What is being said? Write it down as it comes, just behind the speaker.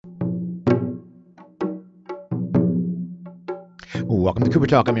Welcome to Cooper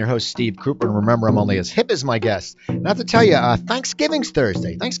Talk. I'm your host, Steve Cooper, and remember, I'm only as hip as my guest. And I have to tell you, Thanksgiving's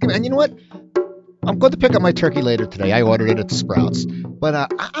Thursday. Thanksgiving, and you know what? I'm going to pick up my turkey later today. I ordered it at the Sprouts, but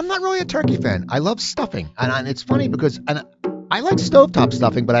I'm not really a turkey fan. I love stuffing, and it's funny because I like stovetop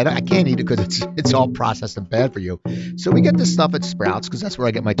stuffing, but I can't eat it because it's all processed and bad for you. So we get this stuff at Sprouts because that's where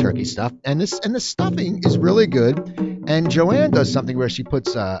I get my turkey stuff, and the stuffing is really good. And Joanne does something where she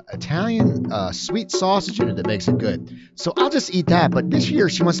puts Italian sweet sausage in it that makes it good. So I'll just eat that. But this year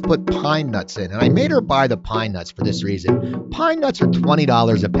she wants to put pine nuts in, and I made her buy the pine nuts for this reason. Pine nuts are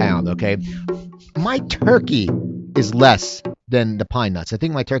 $20 a pound. Okay, my turkey is less than the pine nuts. I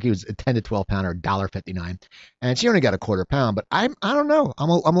think my turkey was a 10 to 12 pounder, $1.59, and she only got a quarter pound. But I don't know. I'm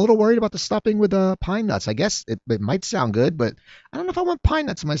a little worried about the stuffing with pine nuts. I guess it might sound good, but I don't know if I want pine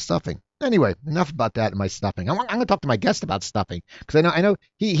nuts in my stuffing. Anyway, enough about that in my stuffing. I'm going to talk to my guest about stuffing because I know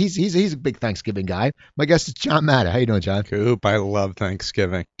he's a big Thanksgiving guy. My guest is John Matta. How you doing, John? Coop, I love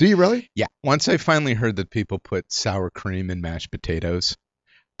Thanksgiving. Do you really? Yeah. Once I finally heard that people put sour cream in mashed potatoes,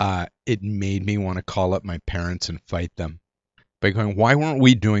 it made me want to call up my parents and fight them by going, why weren't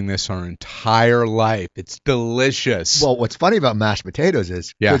we doing this our entire life? It's delicious. Well, what's funny about mashed potatoes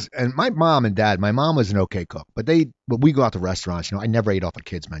is, Yeah. and my mom and dad, my mom was an okay cook, but we go out to restaurants, I never ate off a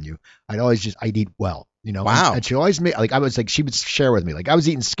kid's menu. I'd eat well, Wow. And she always made, she would share with me, I was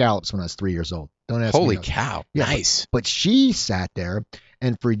eating scallops when I was 3 years old. Don't ask me. Holy cow. Yeah, Nice. But she sat there,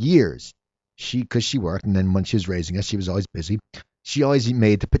 and for years, because she worked, and then when she was raising us, she was always busy. She always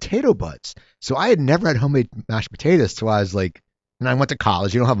made the potato buds. So I had never had homemade mashed potatoes till I was and I went to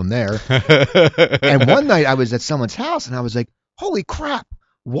college. You don't have them there. And one night I was at someone's house, and I was like, holy crap,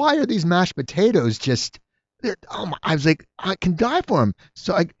 why are these mashed potatoes I was like, I can die for them.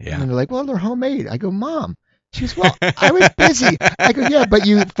 And they're like, well, they're homemade. I go, Mom. She goes, well, I was busy. I go, yeah, but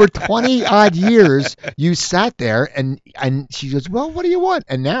for 20 odd years, you sat there, and she goes, well, what do you want?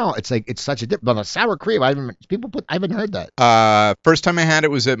 And now it's such a difference. But the sour cream, I haven't heard that. First time I had it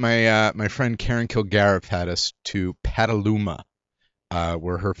was at my friend Karen Kilgariff had us to Petaluma,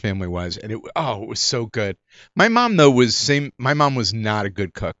 where her family was, and it was so good. My mom though my mom was not a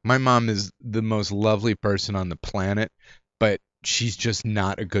good cook. My mom is the most lovely person on the planet, but she's just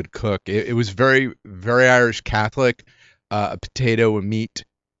not a good cook. It was very, very Irish Catholic, a potato, a meat,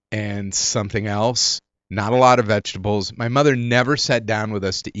 and something else. Not a lot of vegetables. My mother never sat down with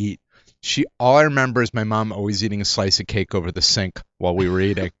us to eat. All I remember is my mom always eating a slice of cake over the sink while we were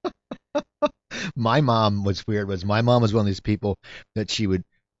eating. My mom was weird. My mom was one of these people that she would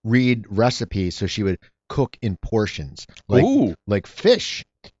read recipes, so she would cook in portions. Like fish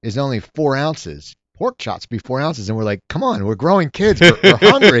is only 4 ounces. Pork chops be 4 ounces, and we're like, come on, we're growing kids, we're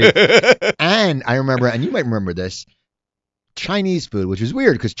hungry. And I remember, and you might remember this, Chinese food, which is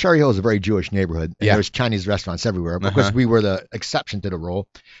weird because Cherry Hill is a very Jewish neighborhood, and there's Chinese restaurants everywhere because we were the exception to the rule.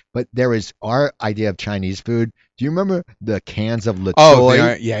 But there was our idea of Chinese food. Do you remember the cans of Le Choy?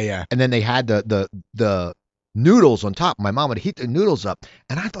 Oh, yeah. And then they had the noodles on top. My mom would heat the noodles up,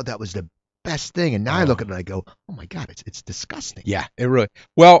 and I thought that was the best thing. And now I look at it and I go, oh my God, it's disgusting. Yeah, it really.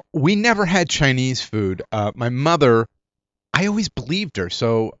 Well, we never had Chinese food. My mother, I always believed her,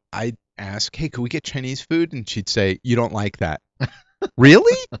 so I ask, hey, could we get Chinese food? And she'd say, you don't like that.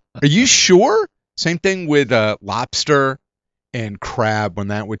 Really? Are you sure? Same thing with lobster and crab when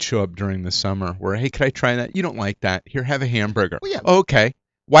that would show up during the summer, where, hey, could I try that? You don't like that. Here, have a hamburger. Well, yeah. Okay.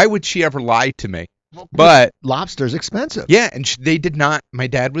 Why would she ever lie to me? But lobster's expensive. Yeah, and they did not. My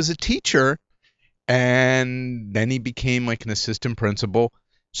dad was a teacher, and then he became like an assistant principal.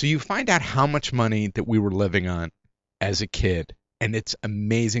 So you find out how much money that we were living on as a kid. And it's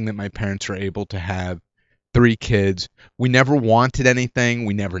amazing that my parents were able to have 3 kids. We never wanted anything.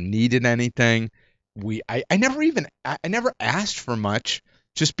 We never needed anything. I never asked for much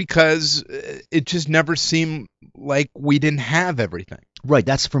just because it just never seemed like we didn't have everything. Right.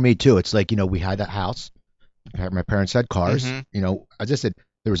 That's for me too. It's like, we had a house. My parents had cars. Mm-hmm. As I said,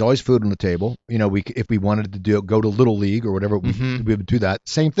 there was always food on the table. If we wanted to go to Little League or whatever, we would do that.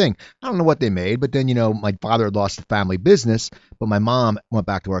 Same thing. I don't know what they made, but then, my father had lost the family business, but my mom went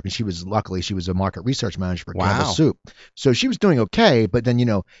back to work, and she was a market research manager for Campbell Soup. So she was doing okay, but then,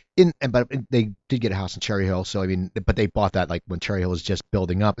 but they did get a house in Cherry Hill. So, but they bought that when Cherry Hill was just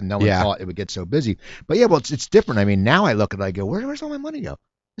building up, and no one thought it would get so busy. But yeah, well, it's different. Now I look at it, I go, where's all my money go?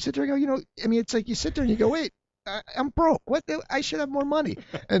 I sit there and go, it's like you sit there and you go, wait, I'm broke. I should have more money.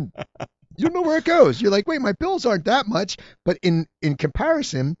 And you don't know where it goes. You're like, wait, my bills aren't that much. But in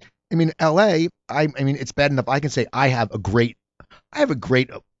comparison, LA, it's bad enough. I can say I have a great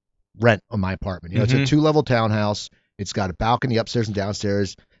rent on my apartment. It's a 2-level townhouse. It's got a balcony upstairs and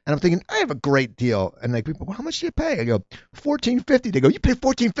downstairs. And I'm thinking, I have a great deal. And like people, well, how much do you pay? I go, $14.50. They go, you pay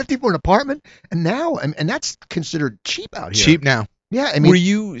 $14.50 for an apartment? And now, and that's considered cheap out here. Cheap now. Yeah, I mean, Were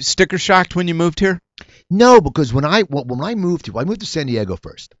you sticker shocked when you moved here? no, because when I moved to, I moved to San Diego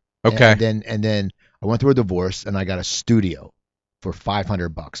first. Okay. And then I went through a divorce and I got a studio for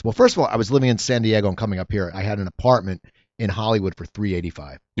 $500. Well, first of all, I was living in San Diego and coming up here. I had an apartment in Hollywood for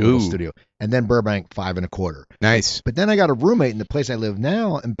 $385. Little Ooh. studio, and then Burbank $525. Nice. But then I got a roommate in the place I live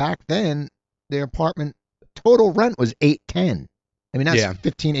now, and back then the apartment total rent was $810. I mean, that's Yeah.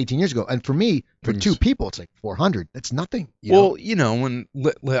 15, 18 years ago. And for me, for Yes. two people, it's like $400. That's nothing. Well, you know, when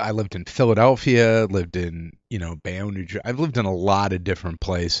I lived in Philadelphia, lived in, Bayonne, New Jersey. I've lived in a lot of different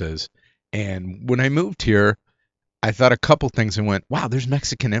places. And when I moved here, I thought a couple things and went, wow, there's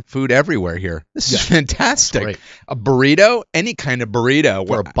Mexican food everywhere here. This is fantastic. Great. A burrito, any kind of burrito.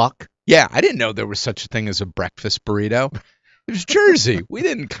 For a buck. Yeah, I didn't know there was such a thing as a breakfast burrito. It was Jersey. We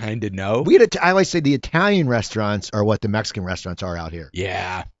didn't kind of know. I always say the Italian restaurants are what the Mexican restaurants are out here.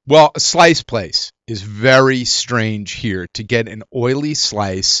 Yeah. Well, a slice place is very strange here to get an oily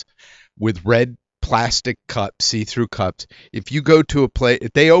slice with red plastic cups, see-through cups. If you go to a place,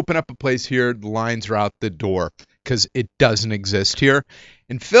 if they open up a place here, the lines are out the door because it doesn't exist here.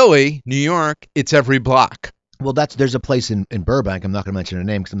 In Philly, New York, it's every block. Well, there's a place in Burbank. I'm not going to mention their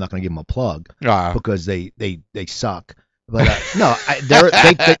name because I'm not going to give them a plug because they suck. But no,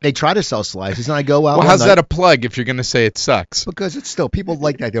 they try to sell slices, and I go out. Well, how's that a plug if you're going to say it sucks? Because it's still people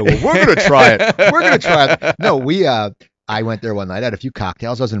like that. Go, well, we're going to try it. We're going to try it. No, I went there one night. I had a few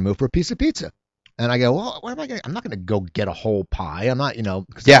cocktails. I was in the mood for a piece of pizza, and I go, well, what am I going? I'm not going to go get a whole pie. I'm not,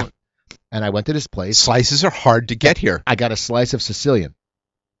 Yeah. And I went to this place. Slices are hard to get here. I got a slice of Sicilian.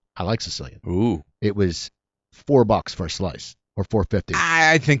 I like Sicilian. Ooh. It was $4 for a slice, or $4.50.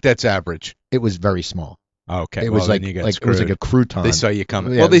 I think that's average. It was very small. Okay. It was then you got it was like a crouton. They saw you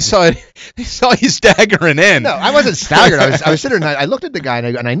coming. Yeah. Well, they saw you staggering in. No, I wasn't staggered. I was sitting there and I looked at the guy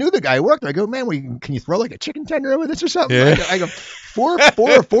and I knew the guy who worked there. I go, man, can you throw like a chicken tender over this or something? Yeah. I go,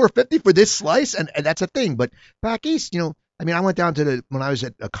 $4.50 for this slice, and that's a thing. But back east, I mean, I went down to when I was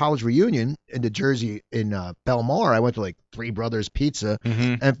at a college reunion in New Jersey in Belmar. I went to like Three Brothers Pizza,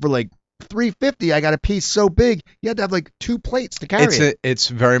 Mm-hmm. and for like $3.50, I got a piece so big you had to have like 2 plates to carry it. It's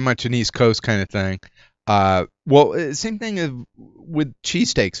very much an East Coast kind of thing. Same thing with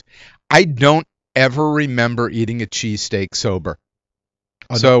cheesesteaks. I don't ever remember eating a cheesesteak sober.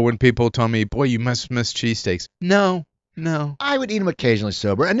 So when people tell me, boy, you must miss cheesesteaks. No. I would eat them occasionally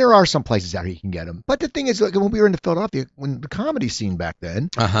sober, and there are some places out here you can get them. But the thing is, like, when we were in Philadelphia, when the comedy scene back then,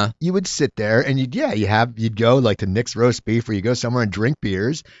 you would sit there and you'd go like to Nick's Roast Beef, or you go somewhere and drink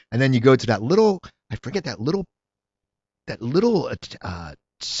beers, and then you go to that little, I forget that little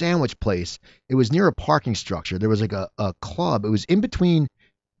sandwich place. It was near a parking structure. There was like a club. It was in between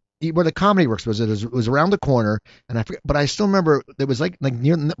where the Comedy Works was. It was around the corner, and I forget, but I still remember there was like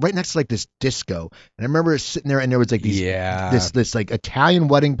near right next to like this disco, and I remember sitting there and there was like this like Italian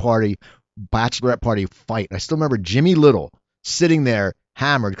wedding party, bachelorette party fight. I still remember Jimmy Little sitting there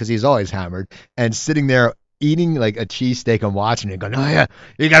hammered because he's always hammered, and sitting there eating like a cheesesteak and watching it, going, oh yeah,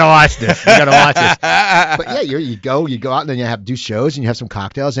 you gotta watch this, But yeah, you go out and then you do shows and you have some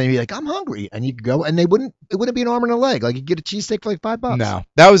cocktails and you're like, I'm hungry, and you go and it wouldn't be an arm and a leg. Like you get a cheesesteak for like $5. No,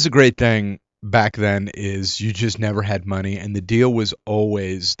 that was a great thing back then. Is you just never had money, and the deal was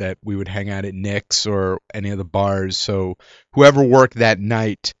always that we would hang out at Nick's or any of the bars. So whoever worked that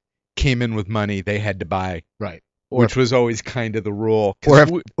night came in with money, they had to buy. Right. Which was always kind of the rule.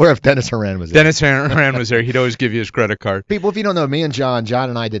 Or if Dennis Horan was there. Dennis Horan was there, he'd always give you his credit card. People, if you don't know, me and John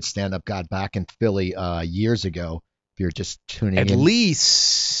and I did stand-up back in Philly years ago. If you're just tuning in. At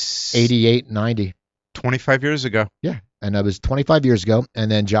least 88, 90. 25 years ago. Yeah, and that was 25 years ago. And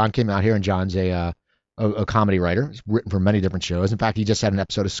then John came out here, and John's a comedy writer. He's written for many different shows. In fact, he just had an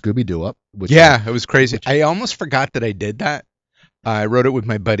episode of Scooby-Doo up. It was crazy. I almost forgot that I did that. I wrote it with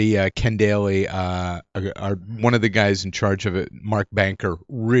my buddy Ken Daly, one of the guys in charge of it, Mark Banker,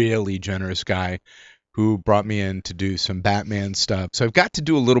 really generous guy, who brought me in to do some Batman stuff. So I've got to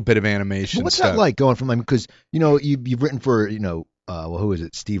do a little bit of animation. What's stuff. that like going from because you've written for who is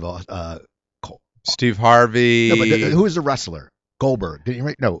it, Steve Harvey. No, but who is the wrestler? Goldberg. Didn't you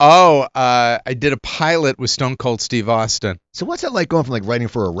write? No. Oh, I did a pilot with Stone Cold Steve Austin. So what's that like going from like writing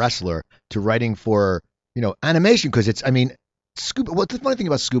for a wrestler to writing for animation? Because it's what the funny thing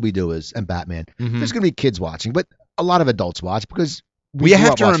about Scooby-Doo is and Batman, there's going to be kids watching, but a lot of adults watch because we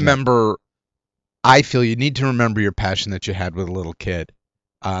have to remember. I feel you need to remember your passion that you had with a little kid.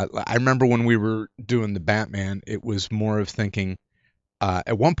 I remember when we were doing the Batman, it was more of thinking,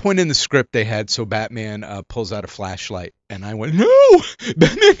 At one point in the script, they had so Batman pulls out a flashlight, and I went, no,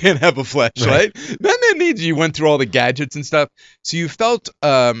 Batman can't have a flashlight. Right. Batman needs. You went through all the gadgets and stuff, so you felt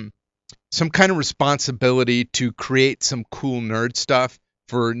some kind of responsibility to create some cool nerd stuff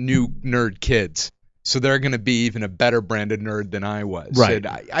for new nerd kids. So they're going to be even a better brand of nerd than I was. Right. And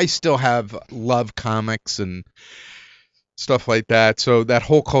I still love comics and stuff like that. So that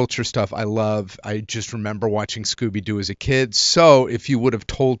whole culture stuff I love. I just remember watching Scooby-Doo as a kid. So if you would have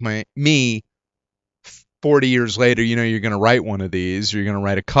told me 40 years later, you're going to write one of these, or you're going to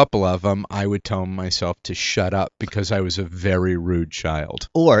write a couple of them, I would tell myself to shut up because I was a very rude child.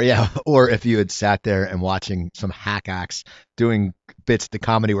 Or if you had sat there and watching some hack acts doing bits at the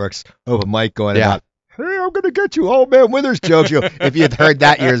Comedy Works open mic going about, hey, I'm going to get you, old man Withers jokes. If you had heard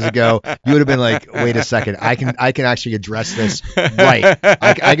that years ago, you would have been like, wait a second, I can actually address this right.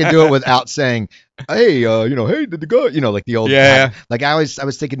 I can do it without saying, hey, hey, did the go, like the old, like I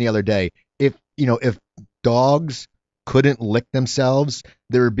was thinking the other day, if dogs couldn't lick themselves,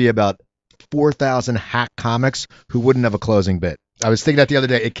 there would be about 4,000 hack comics who wouldn't have a closing bit. I was thinking that the other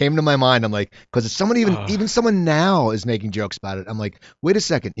day. It came to my mind. I'm like, because someone even someone now is making jokes about it. I'm like, wait a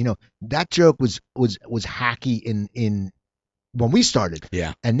second, that joke was hacky in when we started.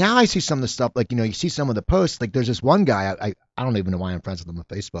 Yeah. And now I see some of the stuff, like, you see some of the posts, like there's this one guy, I don't even know why I'm friends with him on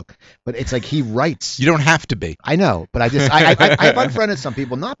Facebook, but it's like he writes. You don't have to be. I know, but I've unfriended some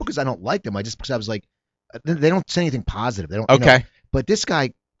people, not because I don't like them, because I was like, they don't say anything positive. They don't. Okay. But this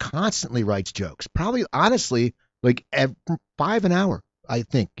guy constantly writes jokes. Probably, honestly, like 5 an hour. I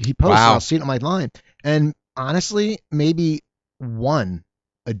think he posts. Wow. I'll see it on my line. And honestly, maybe one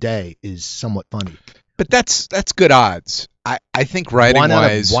a day is somewhat funny. But that's good odds. I think writing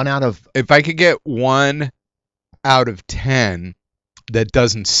wise, one out of if I could get 1 out of 10 that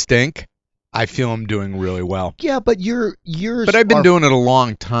doesn't stink, I feel I'm doing really well. Yeah, but yours. But I've been doing it a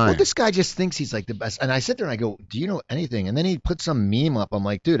long time. Well, this guy just thinks he's like the best. And I sit there and I go, do you know anything? And then he puts some meme up. I'm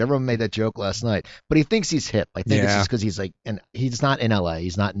like, dude, everyone made that joke last night. But he thinks he's hip. I think it's just because he's like, and he's not in LA,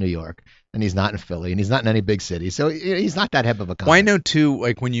 he's not in New York, and he's not in Philly, and he's not in any big city. So he's not that hip of a comic. Well, I know too,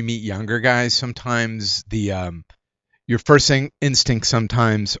 like when you meet younger guys, sometimes your first instincts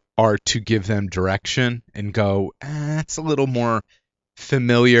sometimes are to give them direction and go, that's a little more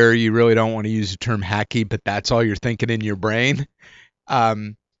familiar. You really don't want to use the term hacky, but that's all you're thinking in your brain.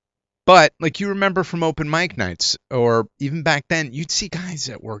 But like you remember from open mic nights, or even back then, you'd see guys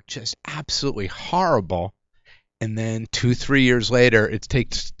that were just absolutely horrible. And then 2-3 years later, it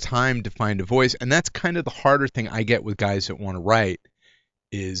takes time to find a voice. And that's kind of the harder thing I get with guys that want to write,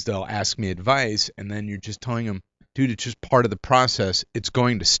 is they'll ask me advice, and then you're just telling them, dude, it's just part of the process. It's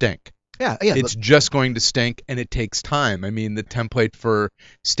going to stink. Yeah. It's just going to stink, and it takes time. I mean, the template for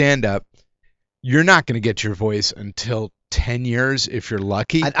stand-up, you're not going to get your voice until 10 years if you're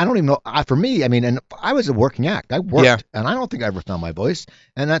lucky. I don't even know. For me, I mean, and I was a working act. I worked, and I don't think I ever found my voice,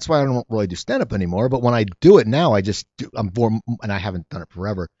 and that's why I don't really do stand-up anymore. But when I do it now, I'm more, and I haven't done it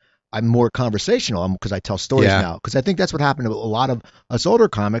forever. I'm more conversational because I tell stories now. Because I think that's what happened to a lot of us older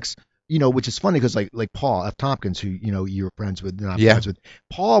comics. Which is funny because like Paul F. Tompkins, who you were friends with, and I'm friends with.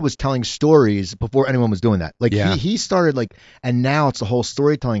 Paul was telling stories before anyone was doing that. Like he started and now it's the whole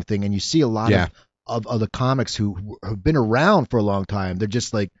storytelling thing, and you see a lot of the comics who have been around for a long time. They're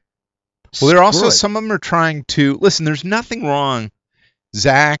just like, well, they're also some of them are trying to listen. There's nothing wrong,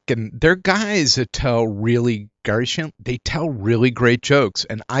 Zach, and they're guys that tell they tell really great jokes,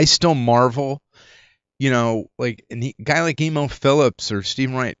 and I still marvel. Like a guy like Emo Phillips or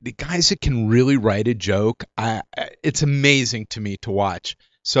Stephen Wright, the guys that can really write a joke, it's amazing to me to watch.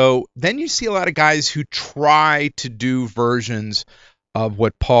 So then you see a lot of guys who try to do versions of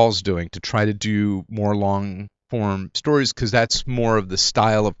what Paul's doing, to try to do more long form stories, because that's more of the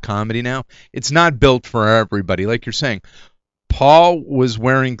style of comedy now. It's not built for everybody. Like you're saying, Paul was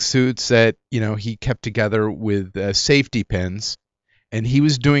wearing suits that, he kept together with safety pins. And he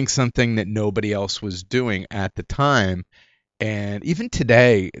was doing something that nobody else was doing at the time. And even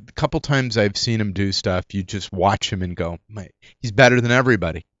today, a couple times I've seen him do stuff, you just watch him and go, he's better than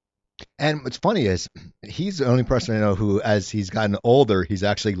everybody. And what's funny is he's the only person I know who, as he's gotten older, he's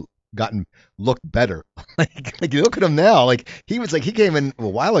actually looked better. like you look at him now, he came in a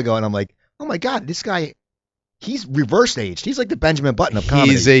while ago, and I'm like, oh my God, this guy, he's reverse aged. He's like the Benjamin Button of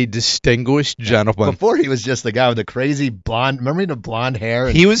comedy. He's a distinguished gentleman. Before he was just the guy with the crazy blonde, remember the blonde hair?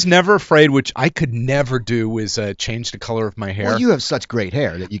 He was never afraid, which I could never do, was change the color of my hair. Well, you have such great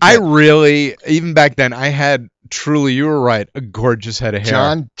hair that you can't. Even back then, I had truly, you were right, a gorgeous head of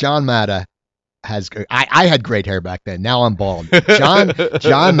hair. John Matta has, I had great hair back then. Now I'm bald.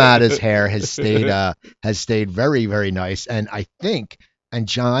 John Matta's hair has stayed very, very nice. And I think And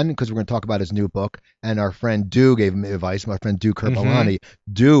John, because we're going to talk about his new book, and our friend Du gave him advice. My friend Du Kerpolani.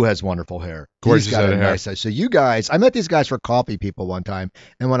 Du has wonderful hair. Gorgeous He's got head a of hair. nice head. So you guys, I met these guys for coffee, people, one time,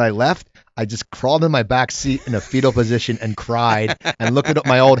 and when I left, I just crawled in my back seat in a fetal position and cried and looked at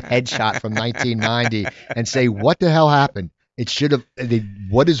my old headshot from 1990 and say, what the hell happened? It should have.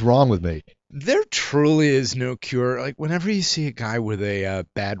 What is wrong with me? There truly is no cure. Like, whenever you see a guy with a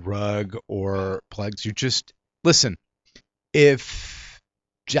bad rug or plugs, you just listen. If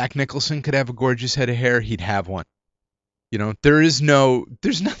Jack Nicholson could have a gorgeous head of hair, he'd have one. You know, there's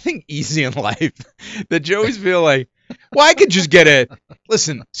nothing easy in life that you always feel like, well, I could just get it.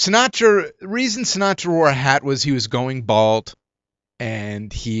 Listen, the reason Sinatra wore a hat was he was going bald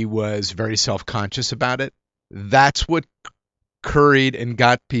and he was very self-conscious about it. That's what curried and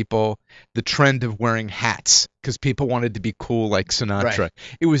got people the trend of wearing hats because people wanted to be cool like Sinatra. Right.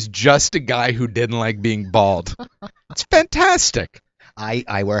 It was just a guy who didn't like being bald. It's fantastic.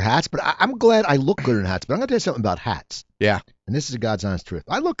 I wear hats, but I'm glad I look good in hats. But I'm going to tell you something about hats. Yeah. And this is a God's honest truth.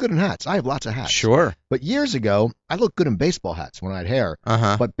 I look good in hats. I have lots of hats. Sure. But years ago, I looked good in baseball hats when I had hair.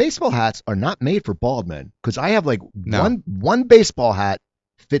 Uh-huh. But baseball hats are not made for bald men because I have like No. one baseball hat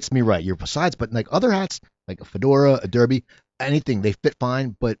fits me right. You're besides, but like other hats, like a fedora, a derby, anything, they fit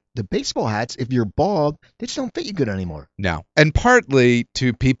fine. But the baseball hats, if you're bald, they just don't fit you good anymore. No. And partly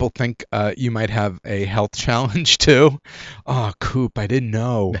to people think you might have a health challenge too. Oh, Coop, I didn't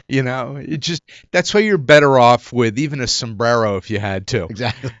know. You know, that's why you're better off with even a sombrero if you had to.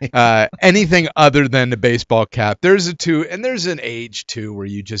 Exactly. Anything other than the baseball cap. There's an age too where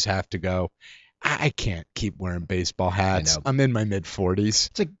you just have to go, I can't keep wearing baseball hats. I'm in my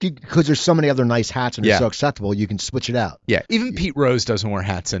mid-40s. It's like because there's so many other nice hats and they're Yeah. so acceptable, you can switch it out. Yeah, even Pete Rose doesn't wear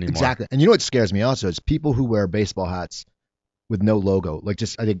hats anymore. Exactly. And you know what scares me also is people who wear baseball hats with no logo. Like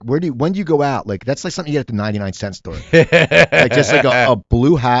just I think when do you go out? Like that's like something you get at the 99-cent store. Like just like a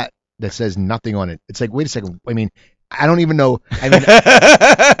blue hat that says nothing on it. It's like, wait a second. I mean, I don't even know. I mean,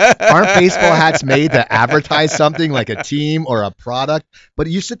 aren't baseball hats made to advertise something like a team or a product? But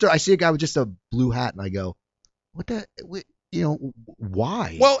you sit there, I see a guy with just a blue hat, and I go, what the, you know,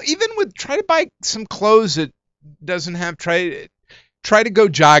 why? Well, even try to buy some clothes that doesn't have try to go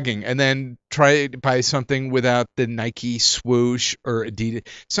jogging and then try to buy something without the Nike swoosh or Adidas.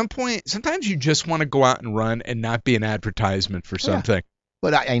 Sometimes you just want to go out and run and not be an advertisement for something.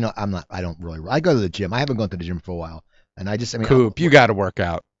 But I know I don't really. I go to the gym. I haven't gone to the gym for a while, and I mean, Coop, you got to work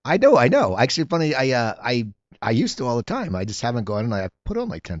out. I know. Actually, funny. I used to all the time. I just haven't gone, and I put on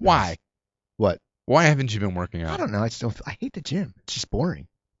like 10 pounds. Why? What? Why haven't you been working out? I don't know. I hate the gym. It's just boring.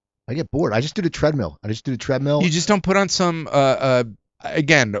 I get bored. I just do the treadmill. You just don't put on some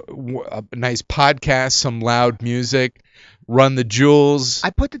again a nice podcast, some loud music, run the jewels.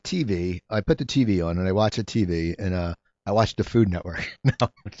 I put the TV on, and I watch the TV, and I watch the Food Network. No.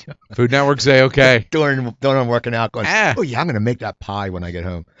 Food Network say okay. During I'm working out, going, Ah. oh yeah, I'm gonna make that pie when I get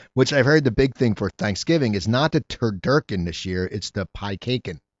home. Which I've heard the big thing for Thanksgiving is not the turducken this year, it's the pie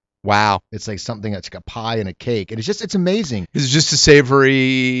cakin'. Wow. It's like something that's like a pie and a cake, and it's amazing. Is it just a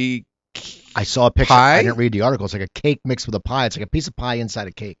savory I saw a picture. pie? I didn't read the article. It's like a cake mixed with a pie. It's like a piece of pie inside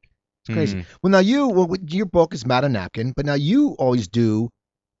a cake. It's crazy. Mm. Well, now your book is Matt a Napkin, but now you always do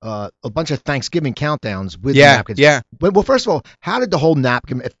a bunch of Thanksgiving countdowns with napkins. Yeah. Well, first of all, how did the whole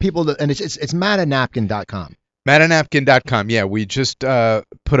napkin? If people and it's mattanapkin.com. Mattanapkin.com. Yeah, we just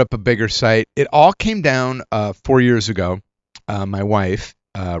put up a bigger site. It all came down 4 years ago. My wife,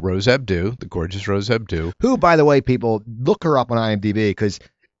 Rose Abdu, the gorgeous Rose Abdu. Who, by the way, people look her up on IMDb because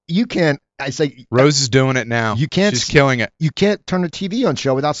you can't. I say Rose is doing it now. You can't. She's killing it. You can't turn a TV on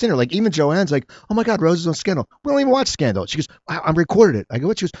show without seeing her. Like even Joanne's like, oh my God, Rose is on Scandal. We don't even watch Scandal. She goes, I recorded it. I go,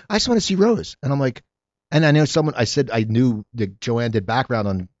 what? She goes, I just want to see Rose. And I'm like, and I know someone. I said I knew that Joanne did background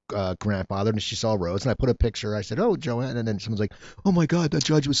on Grandfather, and she saw Rose, and I put a picture. I said, oh Joanne, and then someone's like, oh my God, that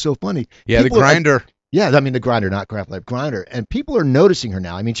judge was so funny. Yeah, People the Grinder. Yeah, I mean the Grinder, not Grandfather, Grinder. And people are noticing her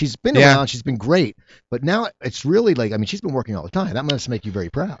now. I mean, she's been around, she's been great, but now it's really like, I mean, she's been working all the time. That must make you very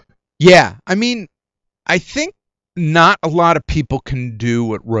proud. Yeah, I mean, I think not a lot of people can do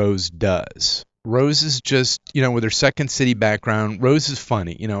what Rose does. Rose is just, with her Second City background, Rose is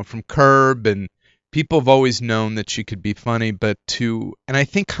funny, from Curb, and people have always known that she could be funny, and I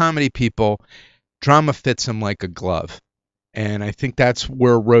think comedy people, drama fits them like a glove. And I think that's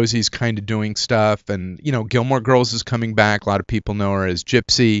where Rosie's kind of doing stuff. And, Gilmore Girls is coming back. A lot of people know her as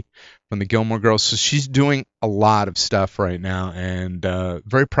Gypsy from the Gilmore Girls. So she's doing a lot of stuff right now, and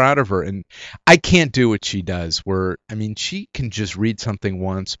very proud of her. And I can't do what she does, she can just read something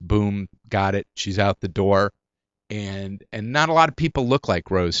once, boom, got it. She's out the door. And not a lot of people look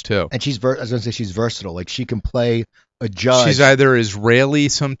like Rose, too. And I was going to say she's versatile. Like she can play a judge. She's either Israeli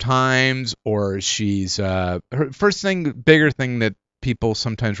sometimes, or she's her bigger thing that people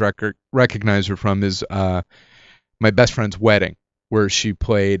sometimes recognize her from is My Best Friend's Wedding, where she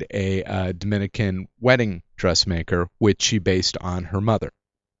played a Dominican wedding dressmaker, which she based on her mother.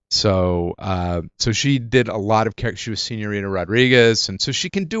 So she did a lot of characters. She was Senorita Rodriguez, and so she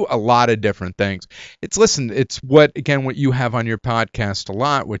can do a lot of different things. It's what you have on your podcast a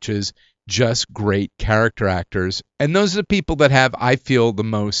lot, which is just great character actors, and those are the people that have, I feel, the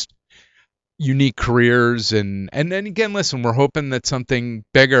most unique careers. And then again, listen, we're hoping that something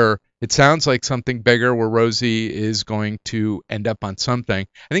bigger. It sounds like something bigger where Rosie is going to end up on something.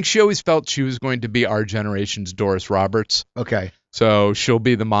 I think she always felt she was going to be our generation's Doris Roberts. Okay. So she'll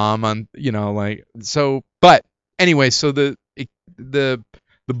be the mom on, so. But anyway, so the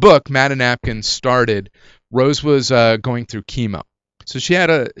book Mad Napkin started. Rose was going through chemo, so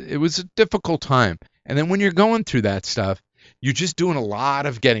it was a difficult time. And then when you're going through that stuff, you're just doing a lot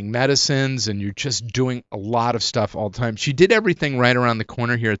of getting medicines, and you're just doing a lot of stuff all the time. She did everything right around the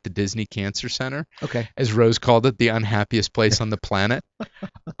corner here at the Disney Cancer Center. Okay. As Rose called it, the unhappiest place on the planet.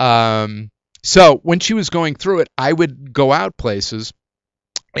 So when she was going through it, I would go out places,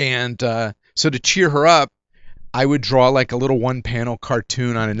 and so to cheer her up, I would draw like a little one-panel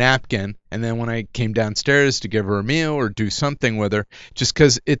cartoon on a napkin, and then when I came downstairs to give her a meal or do something with her, just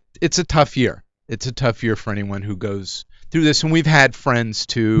because it's a tough year. It's a tough year for anyone who goes through this, and we've had friends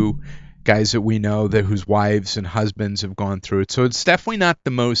too, guys that we know whose wives and husbands have gone through it. So it's definitely not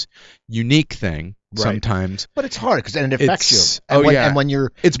the most unique thing sometimes. But it's hard because then it affects you. And when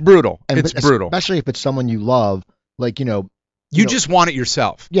you're... It's brutal. It's brutal. Especially if it's someone you love, like, You just want it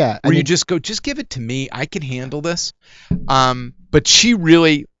yourself. Yeah. Where you just go, just give it to me. I can handle this. But she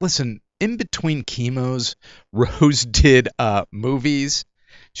really, listen, in between chemos, Rose did movies.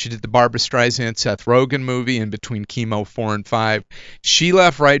 She did the Barbra Streisand, Seth Rogen movie in between chemo 4 and 5. She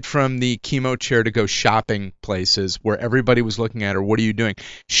left right from the chemo chair to go shopping places where everybody was looking at her. What are you doing?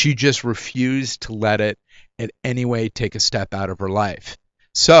 She just refused to let it in any way take a step out of her life.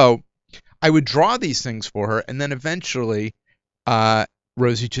 So I would draw these things for her, and then eventually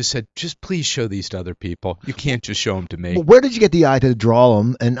Rosie just said, just please show these to other people. You can't just show them to me. Well, where did you get the eye to draw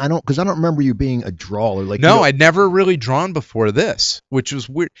them? And I don't remember you being a drawer. No, I'd never really drawn before this, which was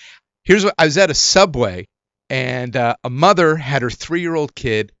weird. I was at a Subway, and a mother had her 3-year-old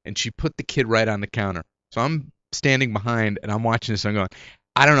kid, and she put the kid right on the counter. So I'm standing behind, and I'm watching this, and I'm going,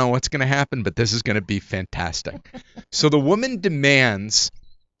 I don't know what's going to happen, but this is going to be fantastic. So the woman demands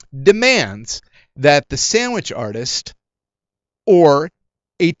that the sandwich artist or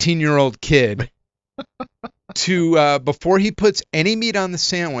 18-year-old kid to before he puts any meat on the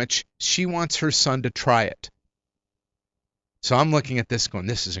sandwich, she wants her son to try it. So I'm looking at this going,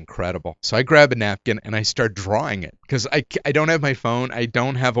 this is incredible. So I grab a napkin and I start drawing it because I don't have my phone. I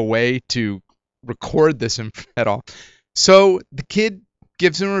don't have a way to record this at all. So the kid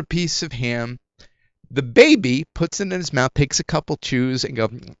gives him a piece of ham. The baby puts it in his mouth, takes a couple chews and goes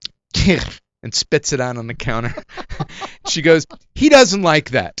and spits it out on the counter. She goes, he doesn't like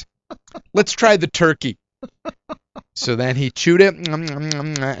that. Let's try the turkey. So then he chewed it,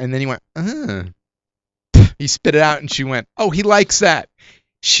 and then he went, He spit it out, and she went, oh, he likes that.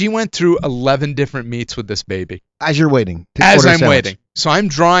 She went through 11 different meats with this baby. As you're waiting. As I'm waiting. So I'm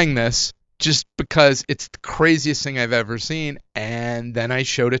drawing this just because it's the craziest thing I've ever seen. And then I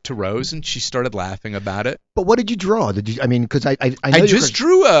showed it to Rose, and she started laughing about it. But what did you draw? Because I know I just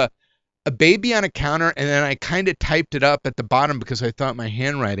drew a baby on a counter, and then I kind of typed it up at the bottom because I thought my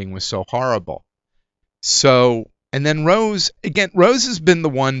handwriting was so horrible. So, and then Rose has been the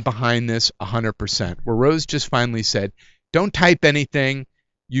one behind this 100%, where Rose just finally said, don't type anything,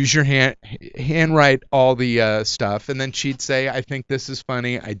 use your handwrite all the stuff, and then she'd say, I think this is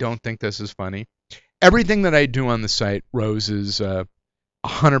funny, I don't think this is funny. Everything that I do on the site, Rose is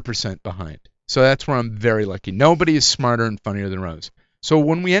 100% behind. So that's where I'm very lucky. Nobody is smarter and funnier than Rose. So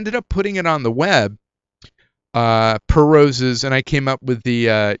when we ended up putting it on the web, per Rose's, and I came up with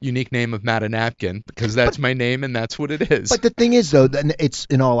the unique name of Mad Napkin because that's my name and that's what it is. But the thing is, though, it's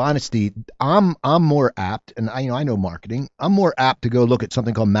in all honesty, I'm more apt, and I know marketing. I'm more apt to go look at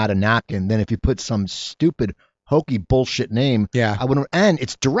something called Mad Napkin than if you put some stupid hokey bullshit name. Yeah. I wouldn't, and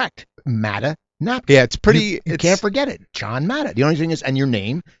it's direct, Mad Napkin. Yeah, it's pretty. You can't forget it, John Matta. The only thing is, and your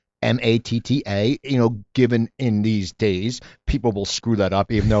name. Matta, given in these days, people will screw that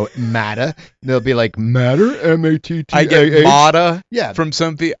up, even though Matta, they'll be like, Matter, Matta. I get Matta from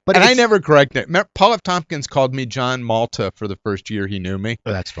some people, and I never correct it. Paul F. Tompkins called me John Malta for the first year he knew me.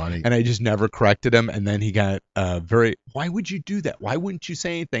 Oh, that's funny. And I just never corrected him, and then he got why would you do that? Why wouldn't you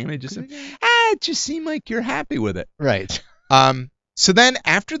say anything? And I just said, it just seemed like you're happy with it. Right. So then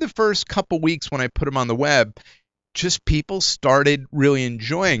after the first couple weeks when I put them on the web, just people started really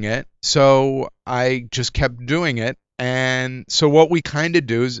enjoying it. So I just kept doing it. And so what we kind of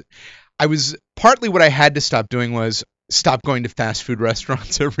do is partly what I had to stop doing was stop going to fast food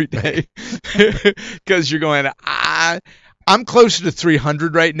restaurants every day because you're going, I'm closer to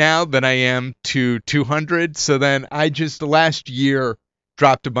 300 right now than I am to 200. So then I just the last year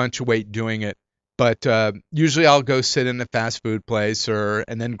dropped a bunch of weight doing it. But usually I'll go sit in a fast food place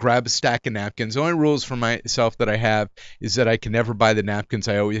and then grab a stack of napkins. The only rules for myself that I have is that I can never buy the napkins.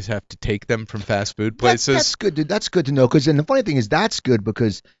 I always have to take them from fast food places. That's good. That's good to know. Because and the funny thing is that's good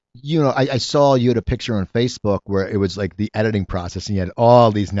because I saw you had a picture on Facebook where it was like the editing process and you had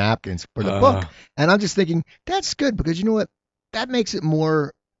all these napkins for the book. And I'm just thinking that's good because you know what? That makes it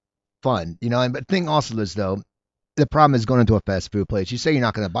more fun. And the thing also is though. The problem is going into a fast food place. You say you're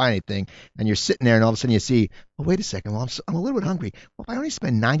not going to buy anything, and you're sitting there, and all of a sudden you see, oh, wait a second, well, I'm a little bit hungry. Well, if I only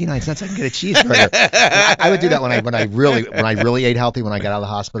spend 99 cents, I can get a cheeseburger. I would do that when I really ate healthy when I got out of the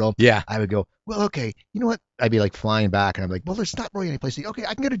hospital. Yeah. I would go, well, okay, you know what? I'd be like flying back, and I'd be like, well, there's not really any place to eat. Okay,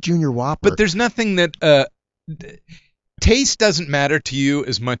 I can get a Junior Whopper. But there's nothing that taste doesn't matter to you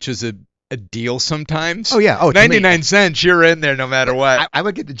as much as a deal sometimes. Oh yeah. 99 cents, you're in there no matter what. I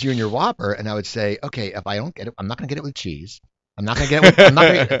would get the Junior Whopper and I would say, okay, if I don't get it, I'm not going to get it with cheese. I'm not going to get it I'm not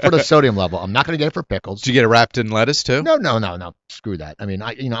going to get it for the sodium level. I'm not going to get it for pickles. Did you get it wrapped in lettuce too? No. Screw that. I mean,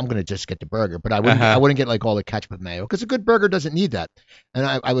 I'm going to just get the burger, but I wouldn't get like all the ketchup and mayo because a good burger doesn't need that. And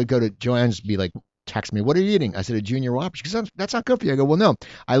I would go to Joanne's, be like, text me, what are you eating? I said a Junior Whopper. She goes, that's not good for you. I go, well, no.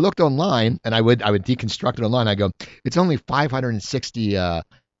 I looked online and I would deconstruct it online. I go, it's only 560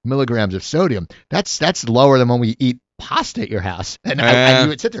 milligrams of sodium. That's lower than when we eat pasta at your house. And you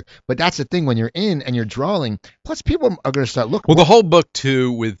would sit there. But that's the thing when you're in and you're drawing. Plus, people are going to start looking. Well, the whole book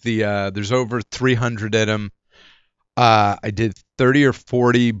too, with the there's over 300 in them. I did 30 or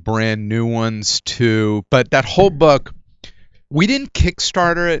 40 brand new ones too. But that whole book, we didn't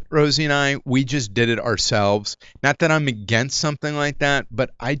Kickstarter it, Rosie and I. We just did it ourselves. Not that I'm against something like that,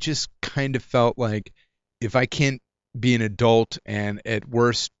 but I just kind of felt like if I can't be an adult and at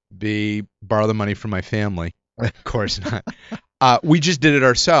worst borrow the money from my family. Of course not. We just did it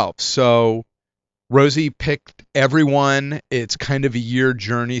ourselves. So Rosie picked everyone. It's kind of a year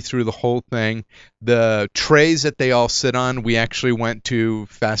journey through the whole thing. The trays that they all sit on, we actually went to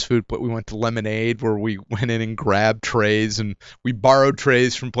fast food, but we went to Lemonade where we went in and grabbed trays and we borrowed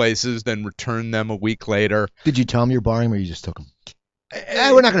trays from places, then returned them a week later. Did you tell them you're borrowing them or you just took them?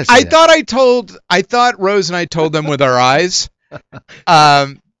 We're not going to say that. I thought Rose and I told them with our eyes.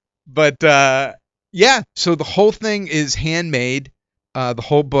 But yeah, so the whole thing is handmade. The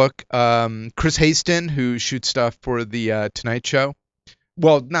whole book. Chris Haston, who shoots stuff for the Tonight Show.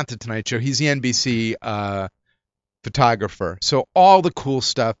 Well, not the Tonight Show. He's the NBC photographer. So all the cool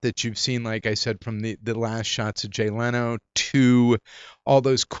stuff that you've seen, like I said, from the last shots of Jay Leno to all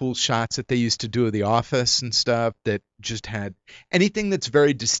those cool shots that they used to do of The Office and stuff that just had anything that's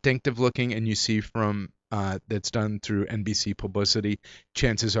very distinctive looking and you see from that's done through NBC publicity,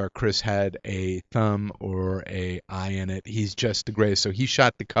 chances are Chris had a thumb or a eye in it. He's just the greatest. So he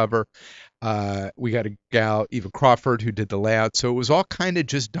shot the cover. We got a gal, Eva Crawford, who did the layout. So it was all kind of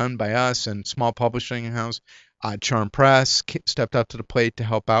just done by us and small publishing house. Charm Press stepped up to the plate to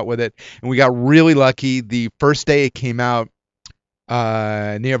help out with it. And we got really lucky. The first day it came out,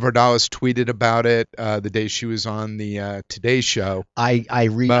 Nia Vardalos tweeted about it the day she was on the Today Show. I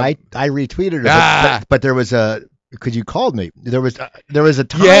retweeted it, but there was a because you called me. There was a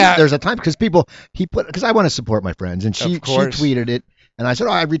time. Yeah. There's a time because because I want to support my friends and she tweeted it. And I said,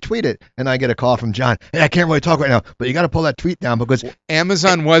 I retweet it. And I get a call from John. Hey, I can't really talk right now, but you got to pull that tweet down because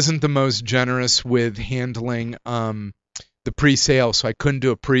Amazon wasn't the most generous with handling the pre-sale, so I couldn't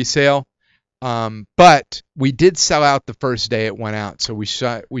do a pre-sale. But we did sell out the first day it went out. So we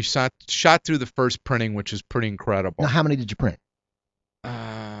shot through the first printing, which is pretty incredible. Now, how many did you print?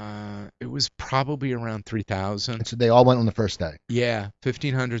 It was probably around 3,000. So they all went on the first day. Yeah,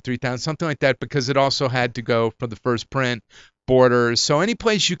 1,500, 3,000, something like that, because it also had to go for the first print, Borders. So any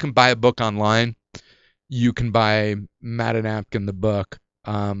place you can buy a book online, you can buy Matt and Napkin the book.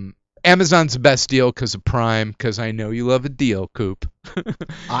 Amazon's the best deal because of Prime, because I know you love a deal, Coop.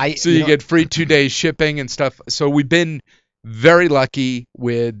 So you get free 2-day shipping and stuff. So we've been very lucky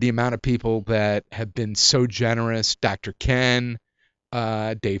with the amount of people that have been so generous. Dr. Ken,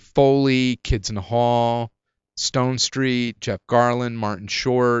 Dave Foley, Kids in the Hall, Stone Street, Jeff Garland, Martin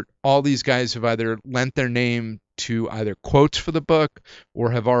Short. All these guys have either lent their name to either quotes for the book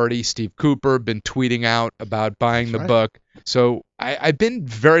or have already, Steve Cooper, been tweeting out about buying the book. So I've been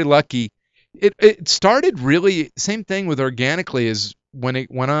very lucky. It started really same thing with Organically is when it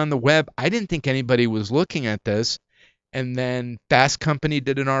went on the web. I didn't think anybody was looking at this, and then Fast Company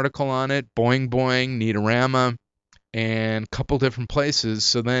did an article on it, Boing Boing, Neatorama, and a couple different places.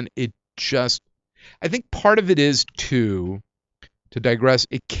 So then it just, I think part of it is too, to digress,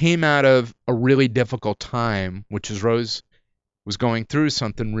 it came out of a really difficult time, which is Rose was going through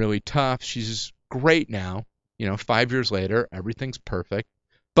something really tough. She's great now, 5 years later, everything's perfect.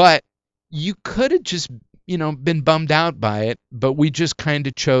 But you could have just, been bummed out by it, but we just kind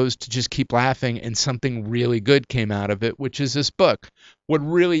of chose to just keep laughing, and something really good came out of it, which is this book. What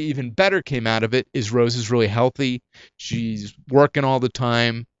really even better came out of it is Rose is really healthy. She's working all the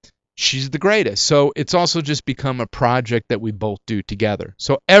time. She's the greatest. So it's also just become a project that we both do together.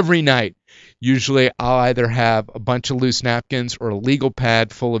 So every night, usually I'll either have a bunch of loose napkins or a legal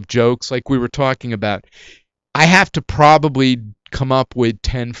pad full of jokes like we were talking about. I have to probably come up with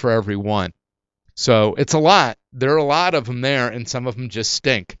 10 for every one. So it's a lot. There are a lot of them there, and some of them just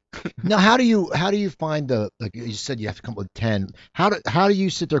stink. Now, how do you find like you said you have to come up with 10. How do you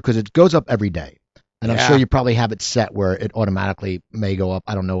sit there, because it goes up every day? And I'm sure you probably have it set where it automatically may go up.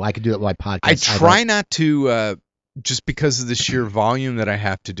 I don't know. I could do it with my podcast. I try not to, just because of the sheer volume that I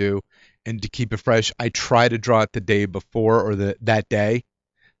have to do, and to keep it fresh, I try to draw it the day before or that day.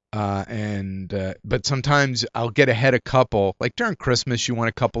 But sometimes I'll get ahead a couple. Like during Christmas, you want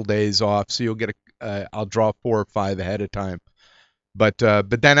a couple days off, so you'll get I'll draw 4 or 5 ahead of time. But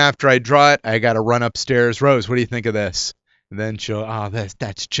then after I draw it, I got to run upstairs. Rose, what do you think of this? And then she'll,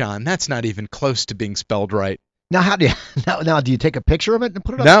 that's John. That's not even close to being spelled right. Now, how do you now do you take a picture of it and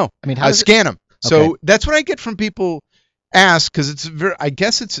put it up? No, I mean, I scan them. Okay. So that's what I get from people ask, because I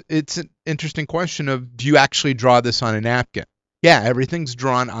guess it's an interesting question of, do you actually draw this on a napkin? Yeah, everything's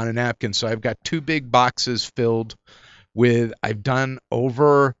drawn on a napkin. So I've got 2 big boxes filled with, I've done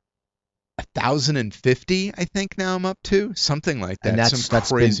over 1,050, I think now I'm up to, something like that. And that's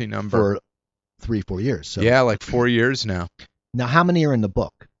crazy been number. For 3-4 years. So. Yeah, like 4 years now. Now, how many are in the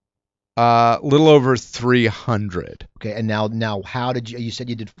book? A little over 300. Okay, and now how did you said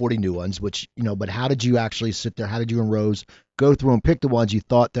you did 40 new ones, which, but how did you actually sit there? How did you and Rose go through and pick the ones you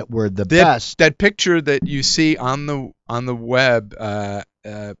thought that were the best? That picture that you see on the web,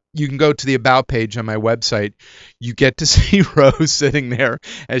 you can go to the About page on my website. You get to see Rose sitting there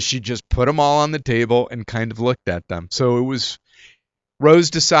as she just put them all on the table and kind of looked at them. So it was, Rose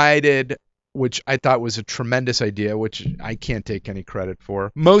decided, which I thought was a tremendous idea, which I can't take any credit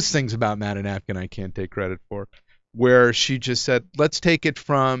for. Most things about Matt and Napkin I can't take credit for, where she just said, let's take it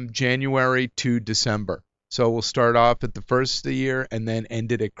from January to December. So we'll start off at the first of the year and then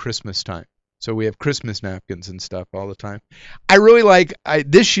end it at Christmas time. So we have Christmas napkins and stuff all the time. I really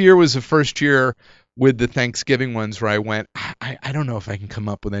this year was the first year with the Thanksgiving ones where I went, I don't know if I can come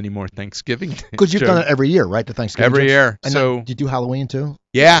up with any more Thanksgiving. Because you've done it every year, right? The Thanksgiving every jokes? year. And so did you do Halloween too?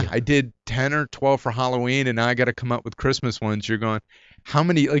 Yeah, I did 10 or 12 for Halloween, and now I got to come up with Christmas ones. You're going, how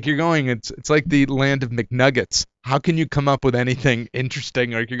many? Like you're going, it's like the land of McNuggets. How can you come up with anything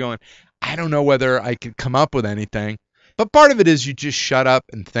interesting? Like you're going, I don't know whether I could come up with anything. But part of it is you just shut up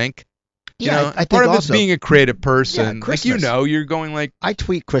and think. Yeah, I think part of it's also, being a creative person. Yeah, like you're going like, I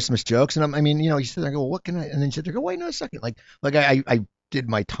tweet Christmas jokes, and you sit there and go, well, what can I? And then you sit there and go, wait, no, a second. Like I did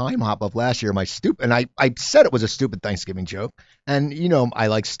my time hop of last year, and I said it was a stupid Thanksgiving joke, and I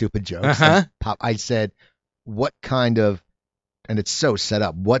like stupid jokes. I said, what kind of, and it's so set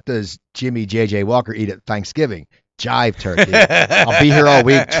up. What does Jimmy J.J. Walker eat at Thanksgiving? Jive turkey. I'll be here all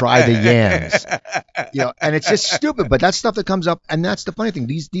week. Try the yams. And it's just stupid, but that's stuff that comes up, and that's the funny thing.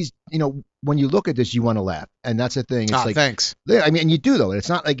 These, when you look at this, you want to laugh, and that's the thing. It's like, thanks. I mean, and you do though. It's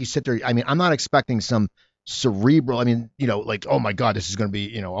not like you sit there. I mean, I'm not expecting some cerebral. I mean, like, oh my God, this is going to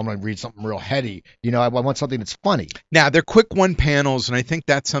be, I'm going to read something real heady. I want something that's funny. Now they're quick one panels, and I think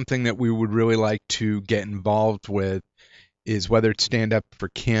that's something that we would really like to get involved with, is whether it's Stand Up for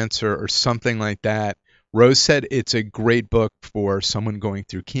Cancer or something like that. Rose said it's a great book for someone going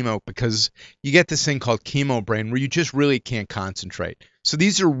through chemo, because you get this thing called chemo brain where you just really can't concentrate. So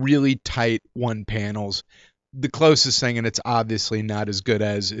these are really tight one panels. The closest thing, and it's obviously not as good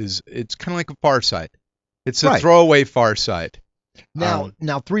as, is it's kind of like a Far Side. It's a throwaway Far Side. Now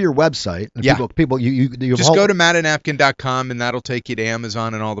through your website, people you just go to mattandnapkin.com, and that'll take you to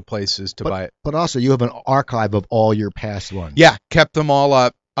Amazon and all the places to buy it. But also you have an archive of all your past ones. Yeah, kept them all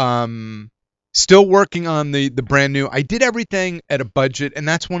up. Still working on the brand new. I did everything at a budget, and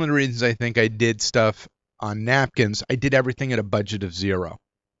that's one of the reasons I think I did stuff on napkins. I did everything at a budget of $0.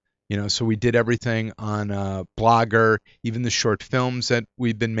 So we did everything on Blogger, even the short films that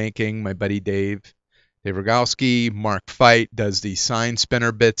we've been making. My buddy Dave Dave Rogalski. Mark Feit does the sign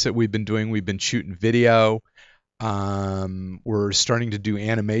spinner bits that we've been doing. We've been shooting video. We're starting to do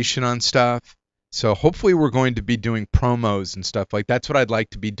animation on stuff. So hopefully we're going to be doing promos and stuff like that's what I'd like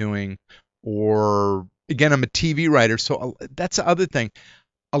to be doing. Or again, I'm a TV writer, so that's the other thing.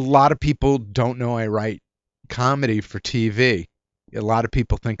 A lot of people don't know I write comedy for TV. A lot of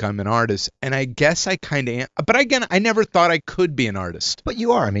people think I'm an artist, and I guess I kind of am. But again, I never thought I could be an artist. But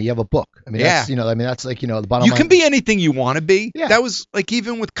you are. I mean, you have a book. I mean, Yeah. that's like, the bottom You line. can be anything you want to be. Yeah. That was like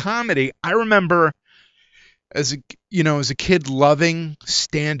even with comedy. I remember as a kid loving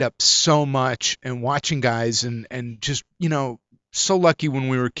stand up so much and watching guys and just, so lucky when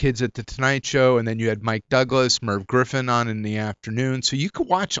we were kids at the Tonight Show, and then you had Mike Douglas, Merv Griffin on in the afternoon. So you could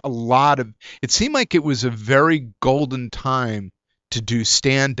watch a lot of it seemed like it was a very golden time to do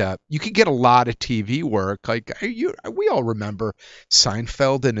stand up. You could get a lot of TV work. Like we all remember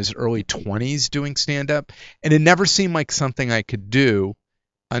Seinfeld in his early 20s doing stand up, and it never seemed like something I could do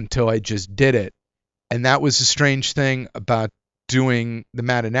until I just did it. And that was a strange thing about doing the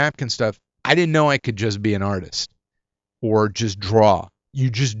Matt and Napkin stuff. I didn't know I could just be an artist or just draw.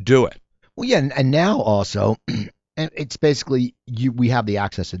 You just do it. Well, yeah, and now also, and it's basically we have the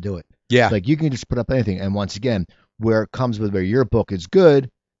access to do it. Yeah. Like you can just put up anything, and once again, where it comes with where your book is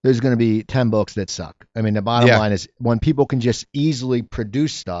good, there's going to be 10 books that suck. I mean, the bottom line is when people can just easily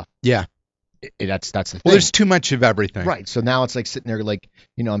produce stuff. Yeah. That's the thing. Well, there's too much of everything. Right. So now it's like sitting there, like,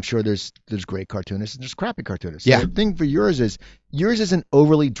 I'm sure there's great cartoonists and there's crappy cartoonists. Yeah. So the thing for yours isn't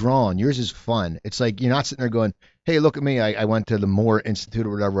overly drawn. Yours is fun. It's like you're not sitting there going, hey, look at me. I went to the Moore Institute or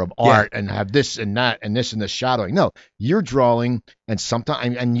whatever of art and have this and that and this and this shadowing. No, you're drawing, and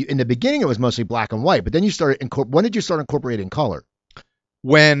sometimes in the beginning it was mostly black and white, but then you started when did you start incorporating color?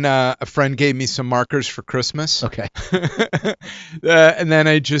 When a friend gave me some markers for Christmas. Okay. And then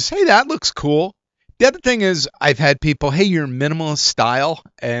I just, hey, that looks cool. The other thing is I've had people, hey, your minimalist style.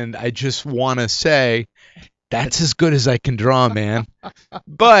 And I just want to say, that's as good as I can draw, man.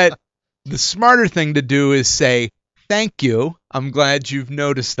 But the smarter thing to do is say, thank you. I'm glad you've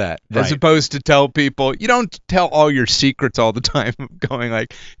noticed that. Right. As opposed to tell people, you don't tell all your secrets all the time, going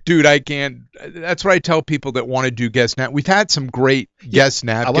like, dude, I can't. That's what I tell people that want to do guest napkins. We've had some great guest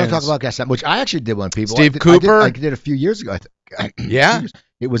napkins. I want to talk about guest napkins, which I actually did one, people. Steve Cooper. I did a few years ago. Yeah.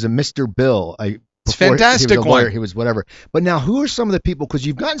 It was a Mr. Bill. It's fantastic he was a lawyer, one. He was whatever. But now, who are some of the people? Because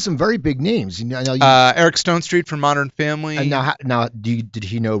you've gotten some very big names. Eric Stone Street from Modern Family. And now, did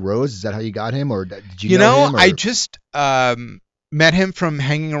he know Rose? Is that how you got him, or did you know him? I just met him from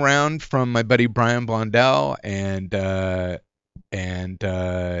hanging around from my buddy Brian Blondell and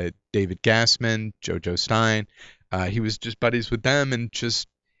David Gassman, JoJo Stein. He was just buddies with them, and just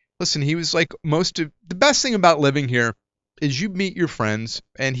listen. He was like the best thing about living here is you meet your friends,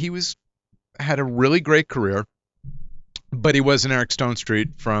 and he had a really great career, but he wasn't Eric Stone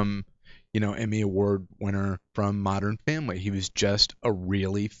Street from, Emmy Award winner from Modern Family. He was just a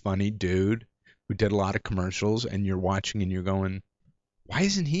really funny dude who did a lot of commercials, and you're watching and you're going, why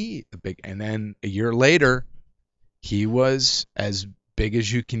isn't he a big? And then a year later, he was as big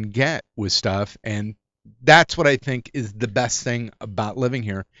as you can get with stuff, and that's what I think is the best thing about living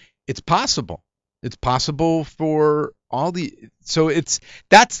here. It's possible. It's possible for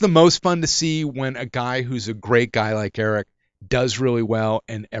that's the most fun to see when a guy who's a great guy like Eric does really well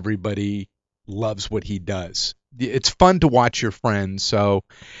and everybody loves what he does. It's fun to watch your friends. So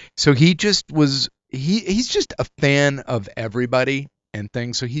he just he's just a fan of everybody and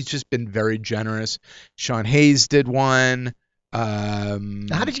things. So he's just been very generous. Sean Hayes did one. How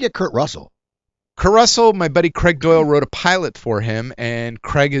did you get Kurt Russell? Kurt Russell, my buddy Craig Doyle wrote a pilot for him, and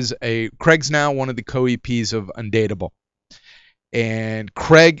Craig's now one of the co-EPs of Undateable. And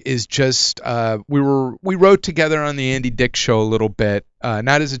Craig is just we wrote together on the Andy Dick show a little bit,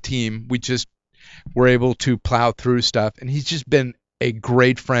 not as a team. We just were able to plow through stuff, and he's just been a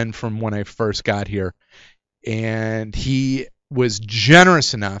great friend from when I first got here. And he was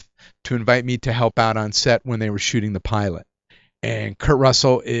generous enough to invite me to help out on set when they were shooting the pilot. And Kurt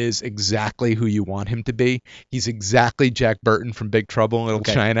Russell is exactly who you want him to be. He's exactly Jack Burton from Big Trouble in Little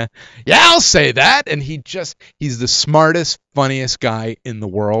China. Yeah, I'll say that. And he's the smartest, funniest guy in the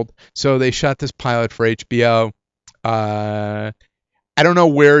world. So they shot this pilot for HBO. I don't know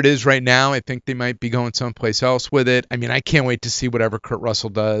where it is right now. I think they might be going someplace else with it. I mean, I can't wait to see whatever Kurt Russell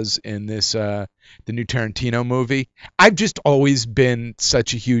does in this the new Tarantino movie. I've just always been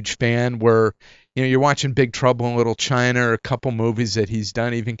such a huge fan where you're watching Big Trouble in Little China or a couple movies that he's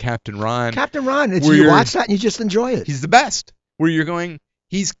done, even Captain Ron. Captain Ron, you watch that and you just enjoy it. He's the best. Where you're going,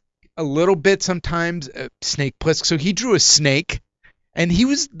 he's a little bit sometimes Snake Plissken. So he drew a snake, and he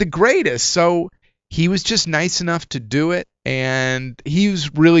was the greatest. So he was just nice enough to do it, and he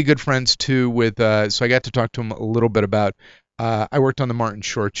was really good friends too with. So I got to talk to him a little bit about. I worked on the Martin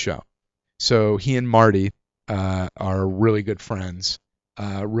Short show, so he and Marty are really good friends,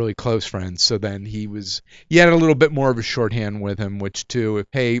 really close friends. So then he had a little bit more of a shorthand with him, which too, if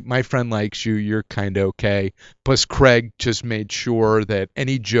hey, my friend likes you, you're kind of okay. Plus Craig just made sure that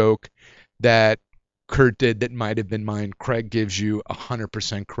any joke that Kurt did that might have been mine, Craig gives you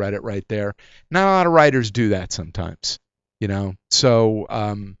 100% credit right there. Not a lot of writers do that sometimes, So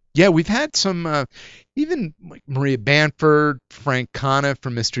yeah, we've had some, even like Maria Bamford, Frank Cana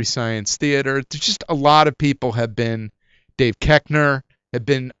from Mystery Science Theater. There's just a lot of people have been. Dave Koechner have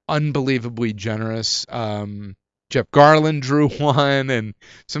been unbelievably generous. Jeff Garland drew one, and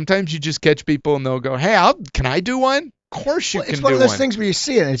sometimes you just catch people and they'll go, "Hey, can I do one?" Of course you can do one. It's one of those things where you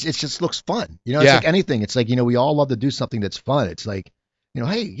see it and it just looks fun. It's like anything. It's like, we all love to do something that's fun. It's like,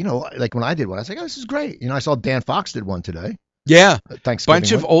 hey, like when I did one, I was like, oh, this is great. I saw Dan Fox did one today. Yeah. Thanksgiving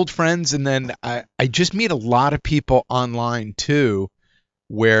Bunch of old friends. And then I just meet a lot of people online too,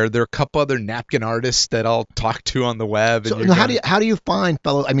 where there are a couple other napkin artists that I'll talk to on the web. And so how do you find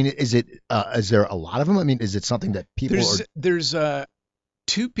fellow? I mean, is there a lot of them? I mean, is it something that people there's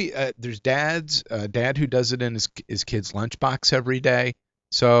there's dad who does it in his kid's lunchbox every day.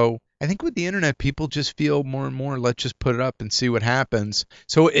 So I think with the internet, people just feel more and more, let's just put it up and see what happens.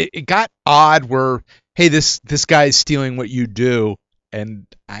 So it got odd where, hey, this guy's stealing what you do, and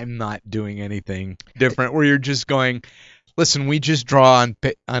I'm not doing anything different. Where you're just going, listen, we just draw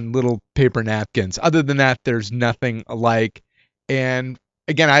on little paper napkins. Other than that, there's nothing alike. And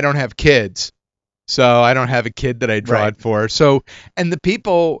again, I don't have kids. So I don't have a kid that I draw it for. So, and the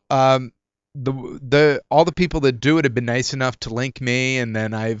people, all the people that do it have been nice enough to link me, and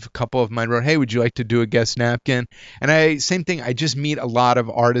then I've a couple of mine wrote, hey, would you like to do a guest napkin? And same thing, I just meet a lot of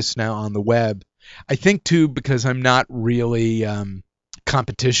artists now on the web. I think too, because I'm not really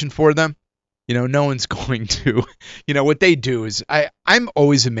competition for them. No one's going to, what they do is, I'm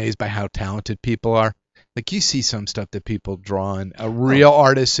always amazed by how talented people are. Like you see some stuff that people draw on, a real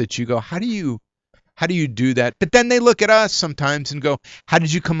artist that you go, how do you do that? But then they look at us sometimes and go, how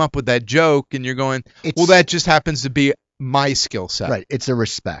did you come up with that joke? And you're going, well, that just happens to be my skill set. Right. It's a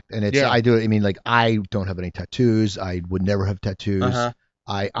respect. And I do it. I mean, like, I don't have any tattoos. I would never have tattoos. Uh-huh.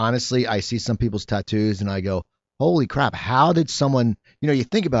 I see some people's tattoos and I go, holy crap, how did someone, you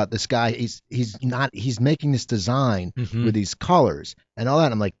think about this guy, he's making this design with these colors and all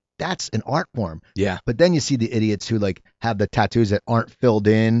that. I'm like, that's an art form. Yeah. But then you see the idiots who like have the tattoos that aren't filled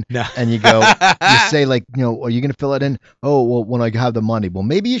in. No. And you go, you say like, are you going to fill it in? Oh, well, when I have the money. Well,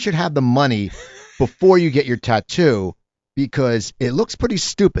 maybe you should have the money before you get your tattoo because it looks pretty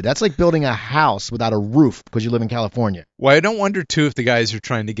stupid. That's like building a house without a roof because you live in California. Well, I don't wonder too if the guys are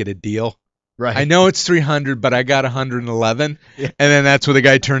trying to get a deal. Right. I know it's 300, but I got 111. Yeah. And then that's where the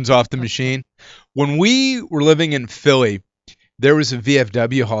guy turns off the machine. When we were living in Philly, there was a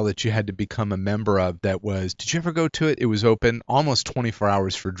VFW hall that you had to become a member of that was, did you ever go to it? It was open almost 24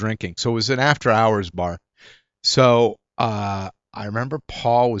 hours for drinking. So it was an after hours bar. So I remember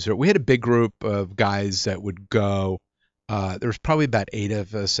Paul was there. We had a big group of guys that would go. There was probably about 8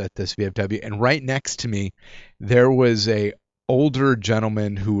 of us at this VFW. And right next to me, there was a older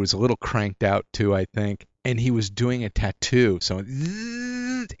gentleman who was a little cranked out too, I think. And he was doing a tattoo. So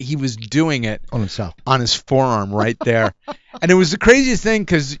he was doing it on himself, on his forearm right there. And it was the craziest thing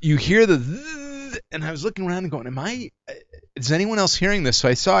because you hear and I was looking around and going, is anyone else hearing this? So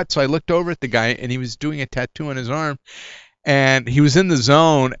I saw it. So I looked over at the guy and he was doing a tattoo on his arm and he was in the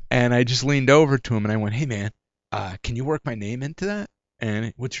zone. And I just leaned over to him and I went, hey man, can you work my name into that?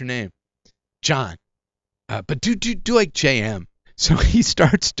 And what's your name? John. But do like JM. So he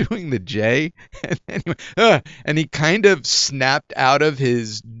starts doing the J, and he kind of snapped out of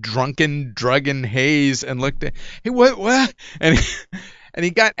his drunken haze and looked at, hey, what? And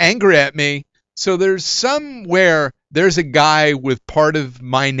he got angry at me. So there's a guy with part of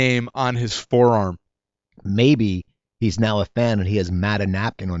my name on his forearm. Maybe he's now a fan and he has Matt a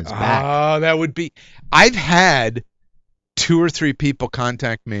napkin on his back. Oh, that would be. I've had 2 or 3 people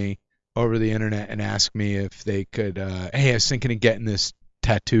contact me over the internet and ask me if they could, hey, I was thinking of getting this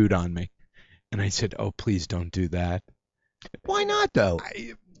tattooed on me. And I said, oh, please don't do that. Why not though?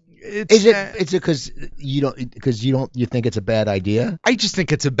 Is it because you think it's a bad idea? I just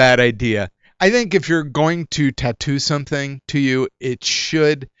think it's a bad idea. I think if you're going to tattoo something to you, it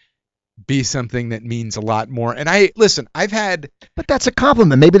should be something that means a lot more. And I've had... But that's a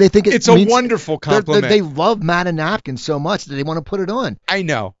compliment. Maybe they think it's a wonderful compliment. They love Matt and napkin so much that they want to put it on. I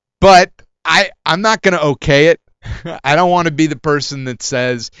know. But I'm not going to okay it I don't want to be the person that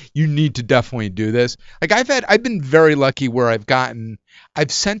says you need to definitely do this. Like I've been very lucky where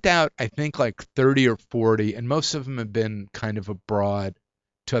I've sent out, I think, like 30 or 40, and most of them have been kind of abroad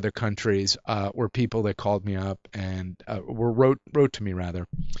to other countries, where people that called me up and wrote to me rather,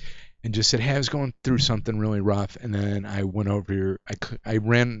 and just said, hey, I was going through something really rough, and then I went over I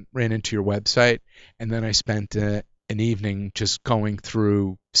ran into your website, and then I spent an evening just going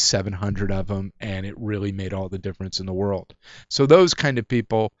through 700 of them, and it really made all the difference in the world. So those kind of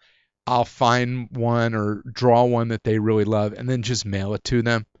people, I'll find one or draw one that they really love, and then just mail it to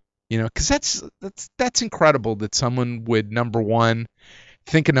them. Because that's incredible that someone would, number one,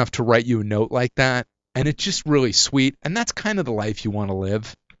 think enough to write you a note like that, and it's just really sweet, and that's kind of the life you want to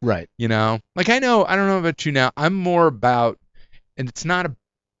live. Right. Like I don't know about you now. I'm more about, and it's not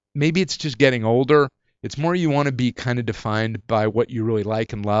maybe it's just getting older. It's more you want to be kind of defined by what you really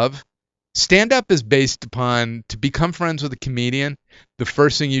like and love. Stand up is based upon, to become friends with a comedian, the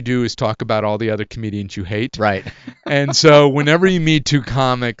first thing you do is talk about all the other comedians you hate. Right. And so whenever you meet two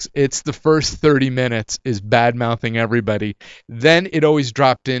comics, it's the first 30 minutes is bad mouthing everybody. Then it always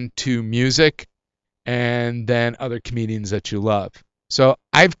dropped into music and then other comedians that you love. So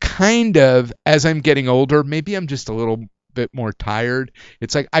I've kind of, as I'm getting older, maybe I'm just a little bit more tired.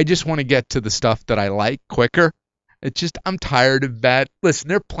 It's like I just want to get to the stuff that I like quicker. It's just I'm tired of that. Listen,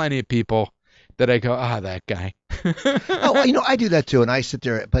 there are plenty of people that I go, that guy. Oh, I do that too, and I sit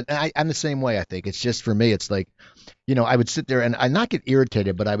there, but I'm the same way. I think it's just for me. It's like, I would sit there and I not get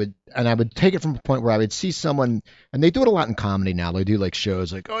irritated, but I would take it from a point where I would see someone, and they do it a lot in comedy now. They do like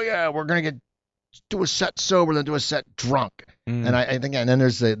shows like, oh yeah, we're gonna do a set sober, then do a set drunk. And I think, and then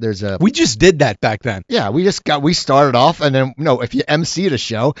there's a. We just did that back then. Yeah, we started off, and then if you MC'd a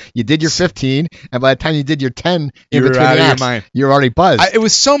show, you did your 15, and by the time you did your 10 in between out the of acts, your mind. You're already buzzed. It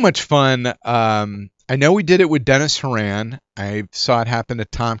was so much fun. I know we did it with Dennis Horan. I saw it happen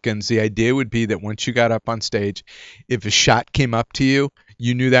at Tompkins. The idea would be that once you got up on stage, if a shot came up to you,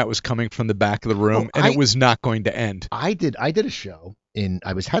 you knew that was coming from the back of the room, it was not going to end. I did a show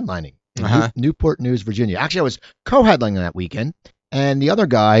I was headlining in Newport News, Virginia. Actually, I was co-headlining that weekend, and the other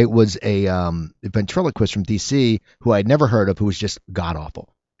guy was a ventriloquist from D.C. who I had never heard of, who was just god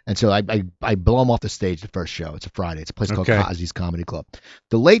awful. And so I blow him off the stage the first show. It's a Friday. It's a place called Cosby's Comedy Club.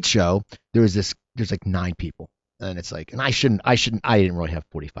 The late show, there's like 9 people. And it's like, and I didn't really have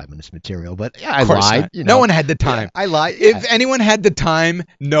 45 minutes material, but yeah, I lied. No one had the time. Yeah, I lied. Yeah. If anyone had the time,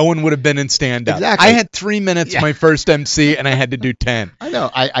 no one would have been in stand-up. Exactly. I had 3 minutes my first MC, and I had to do 10. I know.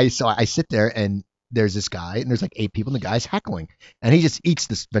 I sit there, and there's this guy, and there's like 8 people, and the guy's heckling, and he just eats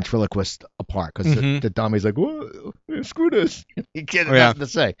this ventriloquist apart because the dummy's like, whoa, screw this. He can't have nothing to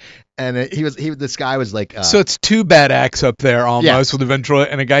say. And this guy was like, so it's 2 bad acts up there almost with a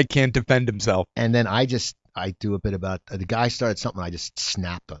ventriloquist, and a guy can't defend himself. And then I do a bit about the guy started something. I just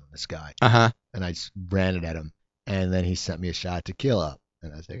snapped on this guy, and I just ran it at him, and then he sent me a shot of tequila,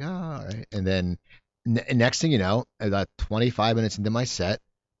 and I was like, oh, all right. And then next thing you know, about 25 minutes into my set,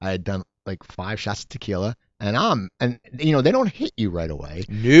 I had done like 5 shots of tequila, and they don't hit you right away.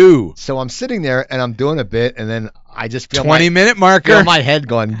 No. So I'm sitting there and I'm doing a bit, and then I just feel 20-minute marker. Feel my head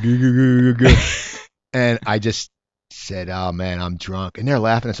going, and I just said, oh man, I'm drunk, and they're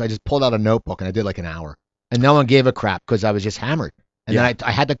laughing, and so I just pulled out a notebook and I did like an hour. And no one gave a crap because I was just hammered. And then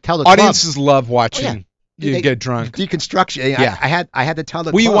I had to tell the audiences love watching you get drunk. Deconstruction. Yeah. I had to tell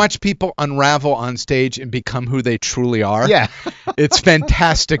the club. You watch people unravel on stage and become who they truly are? Yeah. It's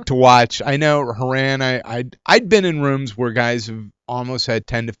fantastic to watch. I know Haran, I'd been in rooms where guys have almost had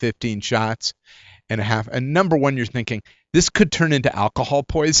 10 to 15 shots and a half. And number one, you're thinking, this could turn into alcohol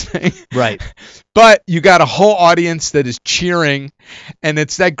poisoning. Right. But you got a whole audience that is cheering. And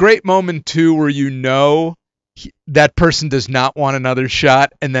it's that great moment, too, where that person does not want another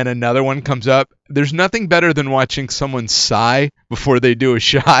shot, and then another one comes up. There's nothing better than watching someone sigh before they do a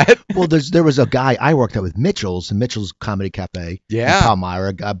shot. Well, there was a guy I worked out with, Mitchell's Comedy Cafe in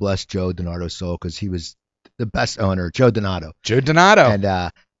Palmyra. God bless Joe Donato's soul, because he was the best owner, Joe Donato.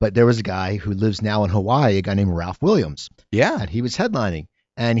 And but there was a guy who lives now in Hawaii, a guy named Ralph Williams. Yeah. And he was headlining,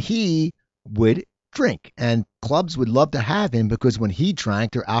 and he would drink, and clubs would love to have him because when he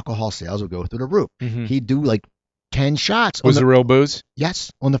drank, their alcohol sales would go through the roof. He'd do like 10 shots. Was it real booze? Yes,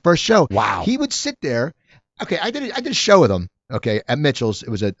 on the first show. Wow. He would sit there. Okay, I did a show with him. Okay, at Mitchell's. It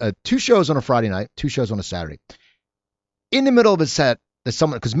was a 2 shows on a Friday night, 2 shows on a Saturday. In the middle of his set, there's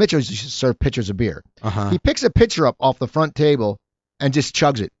someone, because Mitchell's used to serve pitchers of beer. He picks a pitcher up off the front table and just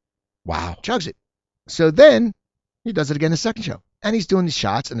chugs it. Wow. Chugs it. So then he does it again the second show. And he's doing these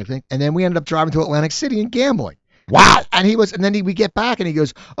shots and everything. And then we ended up driving to Atlantic City and gambling. Wow. And we get back and he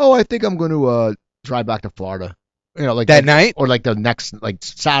goes, oh, I think I'm going to drive back to Florida like That night? or like the next like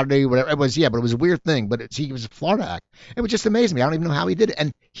Saturday, whatever it was. Yeah, but it was a weird thing. But he was a Florida act. It would just amaze me. I don't even know how he did it,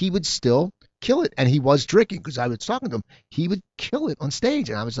 and he would still kill it. And he was drinking because I was talking to him. He would kill it on stage,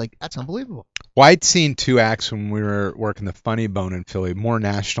 and I was like, that's unbelievable. Well, I'd seen 2 acts when we were working the Funny Bone in Philly, more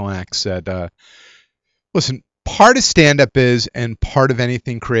national acts that, listen, part of stand-up is, and part of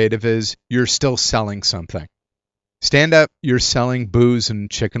anything creative is, you're still selling something. Stand-up, you're selling booze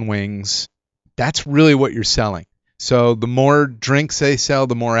and chicken wings. That's really what you're selling. So the more drinks they sell,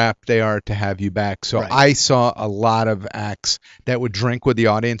 the more apt they are to have you back. So Right. I saw a lot of acts that would drink with the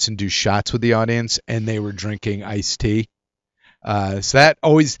audience and do shots with the audience, and they were drinking iced tea. So that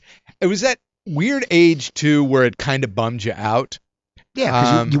always, it was that weird age too where it kind of bummed you out. Yeah,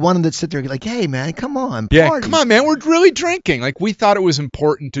 because you wanted to sit there and be like, hey man, come on, Yeah, party. come on, man, we're really drinking. Like we thought it was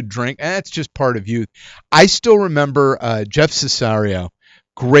important to drink, and that's just part of youth. I still remember Jeff Cesario,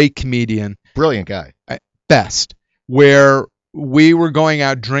 great comedian, Brilliant guy. best, where we were going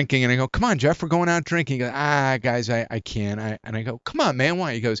out drinking, and I go, come on, Jeff, we're going out drinking. He goes, guys, I can't. And I go, come on, man,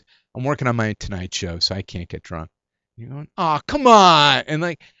 why? He goes, I'm working on my Tonight Show, so I can't get drunk. And you're going, oh, come on. And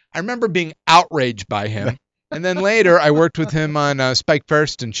like, I remember being outraged by him. And then later, I worked with him on Spike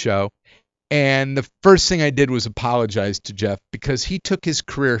Ferston's show. And the first thing I did was apologize to Jeff because he took his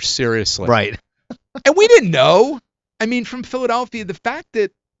career seriously. Right. And we didn't know. I mean, from Philadelphia, the fact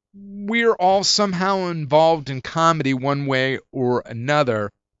that we're all somehow involved in comedy one way or another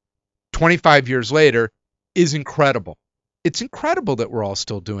 25 years later is incredible. It's incredible that we're all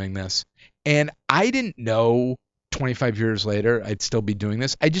still doing this. And I didn't know 25 years later I'd still be doing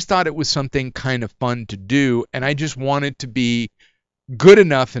this. I just thought it was something kind of fun to do, and I just wanted to be good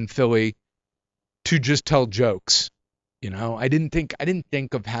enough in Philly to just tell jokes. You know, I didn't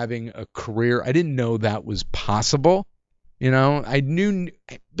think of having a career. I didn't know that was possible. You know, I knew,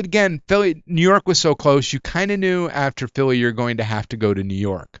 but again, New York was so close. You kind of knew after Philly you're going to have to go to New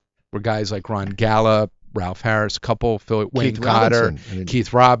York, where guys like Ron Gallup, Ralph Harris, Wayne Cotter,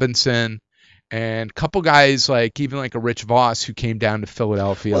 Keith Robinson, and a couple guys like even like a Rich Voss who came down to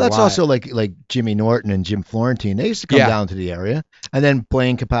Philadelphia. Well, that's a lot. also like Jimmy Norton and Jim Florentine. They used to come down to the area, and then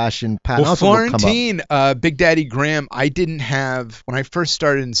Blaine Compassion, Pat. Well, also would come up. Florentine, Big Daddy Graham. I didn't have when I first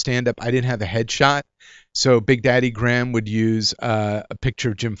started in stand-up. I didn't have a headshot, so Big Daddy Graham would use a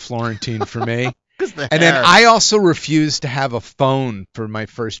picture of Jim Florentine for me. And then I also refused to have a phone for my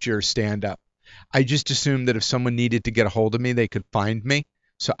first year of stand-up. I just assumed that if someone needed to get a hold of me, they could find me.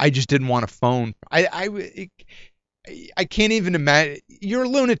 So I just didn't want a phone. I can't even imagine. You're a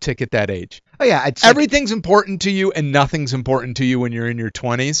lunatic at that age. Oh yeah, everything's important to you and nothing's important to you when you're in your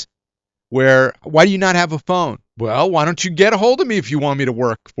 20s. Why do you not have a phone? Well, why don't you get a hold of me if you want me to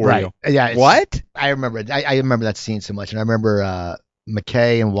work for you? Yeah. What? I remember. I remember that scene so much, and I remember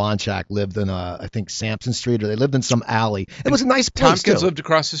McKay and Wanchak lived in I think Sampson Street, or they lived in some alley. It was a nice place. Tompkins lived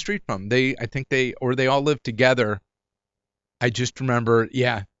across the street from them. They all lived together. I just remember,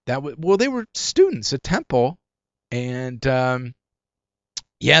 they were students at Temple, and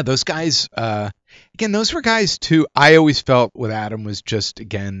those guys, again, those were guys too. I always felt with Adam was just,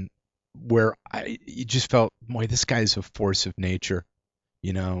 again, where you just felt, boy, this guy's a force of nature.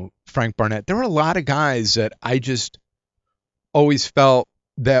 You know, Frank Barnett. There were a lot of guys that I just always felt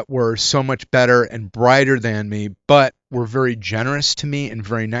that were so much better and brighter than me, but were very generous to me and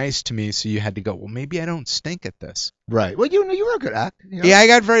very nice to me. So you had to go, well, maybe I don't stink at this. Right. Well, you were a good actor. You know? Yeah, I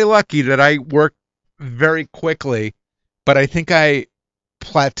got very lucky that I worked very quickly, but I think I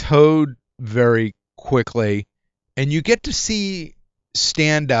plateaued very quickly. And you get to see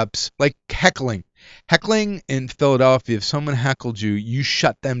stand-ups like heckling. Heckling in Philadelphia, if someone heckled you, you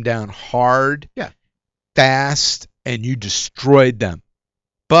shut them down hard, fast, and you destroyed them.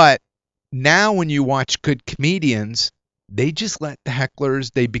 But now when you watch good comedians, they just let the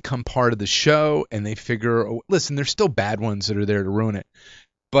hecklers, they become part of the show, and they figure, listen, there's still bad ones that are there to ruin it.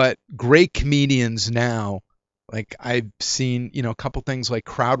 But great comedians now, like I've seen, a couple things like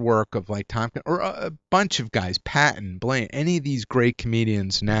crowd work of like Tompkins, or a bunch of guys, Patton, Blaine, any of these great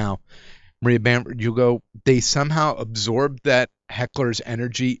comedians now, Maria Bamford, you go, they somehow absorb that heckler's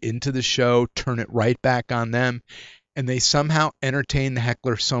energy into the show, turn it right back on them. And they somehow entertain the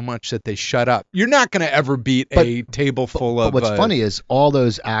heckler so much that they shut up. You're not going to ever beat a table full of. But what's funny is all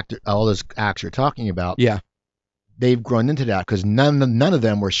those acts you're talking about. Yeah, they've grown into that because none of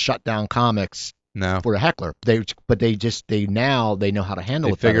them were shut down comics. No. For a heckler, they now know how to handle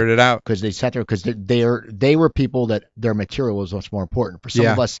it. They figured it out because they sat there because they were people that their material was much more important. For some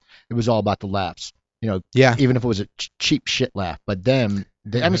of us, it was all about the laughs. Even if it was a cheap shit laugh. But them,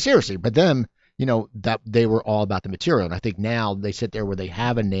 I mean seriously, but them. That they were all about the material. And I think now they sit there where they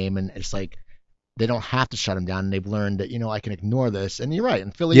have a name and it's like, they don't have to shut them down, and they've learned that I can ignore this. And you're right.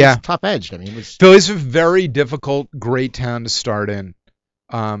 And Philly Yeah. is tough edged. I mean, it was Philly's a very difficult, great town to start in.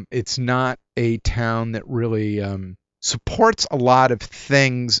 It's not a town that really supports a lot of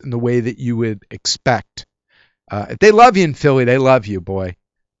things in the way that you would expect. If they love you in Philly, they love you, boy.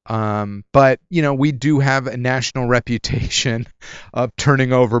 But we do have a national reputation of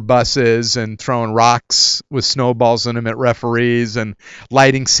turning over buses and throwing rocks with snowballs in them at referees and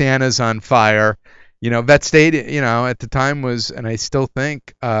lighting Santas on fire. Vet Stadium, at the time was, and I still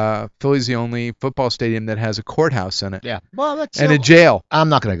think, Philly's the only football stadium that has a courthouse in it. yeah. Well, that's And a jail. I'm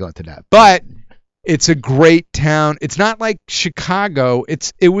not going to go into that. But it's a great town. It's not like Chicago.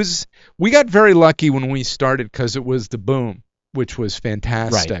 We got very lucky when we started because it was the boom, which was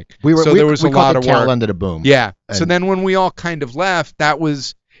fantastic. Right. There was a lot of tail work. end of the boom. Yeah. So And- then when we all kind of left,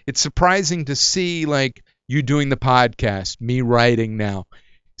 it's surprising to see like you doing the podcast, me writing now,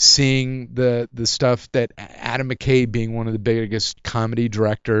 seeing the stuff that Adam McKay being one of the biggest comedy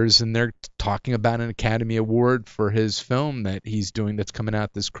directors, and they're talking about an Academy Award for his film that he's doing that's coming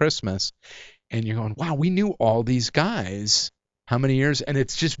out this Christmas. And you're going, wow, we knew all these guys. How many years? And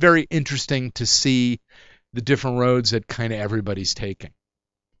it's just very interesting to see the different roads that kind of everybody's taking.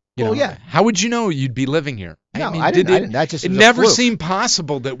 Well, yeah. How would you know you'd be living here? No, I didn't. That just It was a never fluke. seemed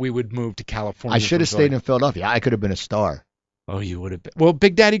possible that we would move to California. I should have from stayed Philly. in Philadelphia. I could have been a star. Oh, you would have been. Well,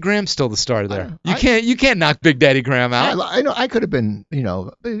 Big Daddy Graham's still the star there. I- You can't knock Big Daddy Graham out. I know I could have been,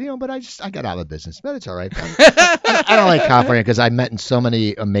 but I got out of the business. But it's all right. I don't like California because I met so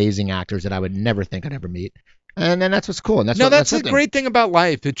many amazing actors that I would never think I'd ever meet, and then that's what's cool. And that's That's the something. great thing about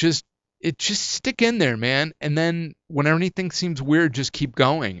life. It just stick in there, man. And then when anything seems weird, just keep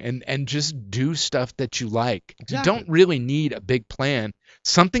going and just do stuff that you like. Exactly. You don't really need a big plan.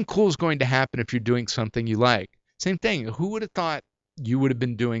 Something cool is going to happen if you're doing something you like. Same thing. Who would have thought you would have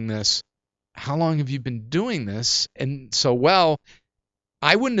been doing this? How long have you been doing this? And so well,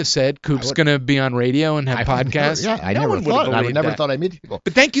 I wouldn't have said Coop's going to be on radio and have podcasts. I No never one would have thought. I believed never that. thought I'd meet people.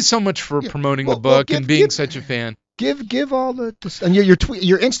 But thank you so much for promoting the book and being such a fan. Give all the and your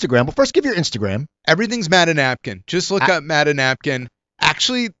Instagram. Well, first give your Instagram. Everything's Matt Napkin. Just look up Matt Napkin.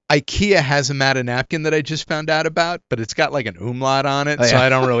 Actually, IKEA has a Matt Napkin that I just found out about, but it's got like an umlaut on it, so I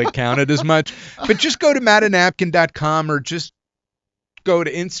don't really count it as much. But just go to mattanapkin.com or just go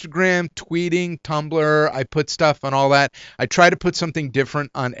to Instagram, tweeting, Tumblr. I put stuff on all that. I try to put something different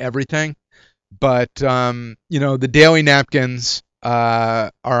on everything, but the daily napkins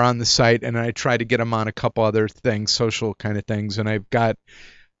are on the site, and I try to get them on a couple other things, social kind of things, and I've got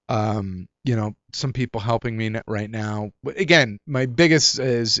some people helping me right now. But again, my biggest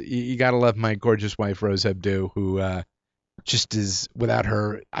is you got to love my gorgeous wife, Rose Abdu, who just is, without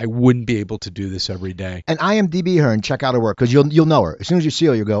her, I wouldn't be able to do this every day. And IMDb her and check out her work because you'll know her as soon as you see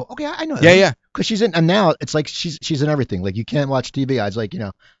her. You'll go, okay, I know. Yeah. Because she's in, and now it's like she's in everything. Like you can't watch TV. I was like,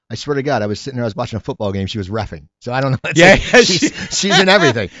 I swear to God, I was sitting there, I was watching a football game. She was reffing. So I don't know. It's she's in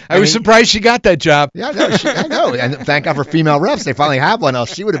everything. I was surprised she got that job. Yeah, I know. And thank God for female refs. They finally have one.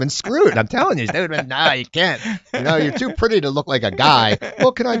 Else she would have been screwed. I'm telling you. They would have been, nah, you can't. You're too pretty to look like a guy.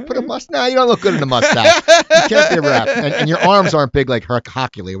 Well, can I put a mustache? No, you don't look good in a mustache. You can't be a ref. And your arms aren't big like Herc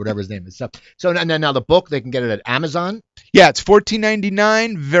Hockley or whatever his name is. So and then now the book, they can get it at Amazon. Yeah, it's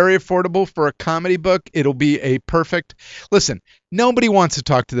 $14.99, very affordable for a comedy book. It'll be a perfect. Listen, nobody wants to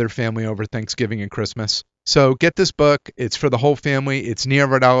talk to their family over Thanksgiving and Christmas. So get this book. It's for the whole family. It's Nia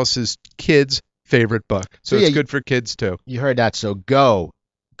Vardalos' kids' favorite book. So it's good for kids too. You heard that. So go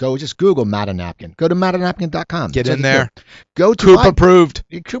just Google Matt Napkin. Go to mattanapkin.com. Get in there. Go to Coop approved.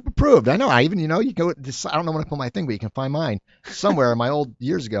 Coop approved. I know. I even, you go, I don't know when I put my thing, but you can find mine somewhere in my old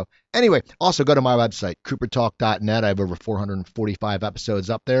years ago. Anyway, also go to my website, coopertalk.net. I have over 445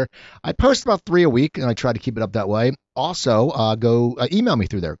 episodes up there. I post about 3 a week, and I try to keep it up that way. Also, go email me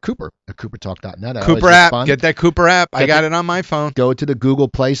through there, Cooper at coopertalk.net. Cooper app. Get that Cooper app. I got it on my phone. Go to the Google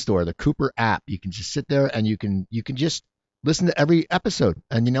Play Store, the Cooper app. You can just sit there and you can just listen to every episode.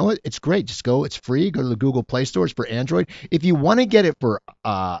 And you know what? It's great. Just go. It's free. Go to the Google Play Store. It's for Android. If you want to get it for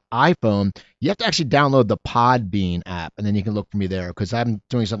iPhone, you have to actually download the Podbean app, and then you can look for me there because I'm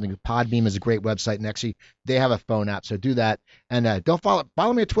doing something. Podbean is a great website, and actually they have a phone app, so do that. And don't follow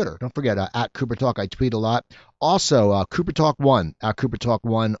me on Twitter. Don't forget at Cooper Talk. I tweet a lot. Also, Cooper Talk 1 at Cooper Talk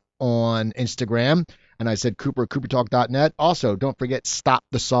 1 on Instagram. And I said Cooper at coopertalk.net. Also, don't forget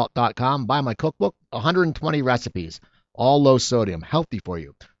stopthesalt.com. Buy my cookbook, 120 recipes. All low sodium, healthy for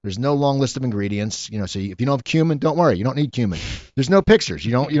you. There's no long list of ingredients, so if you don't have cumin, don't worry, you don't need cumin. There's no pictures.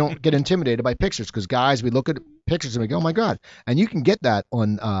 You don't get intimidated by pictures because guys, we look at pictures and we go, oh my God. And you can get that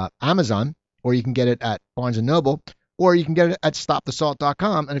on Amazon, or you can get it at Barnes & Noble, or you can get it at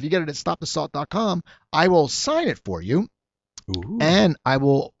stopthesalt.com. And if you get it at stopthesalt.com, I will sign it for you. Ooh. And I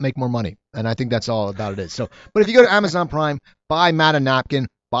will make more money. And I think that's all about it is. So, but if you go to Amazon Prime, buy Matt a napkin,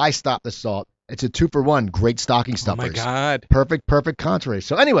 buy Stop the Salt. It's a 2-for-1. Great stocking Oh stuffers. my God. Perfect contrary.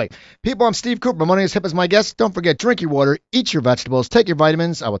 So anyway, people, I'm Steve Cooper. I'm only as hip as my guest. Don't forget, drink your water, eat your vegetables, take your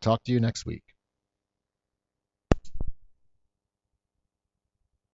vitamins. I will talk to you next week.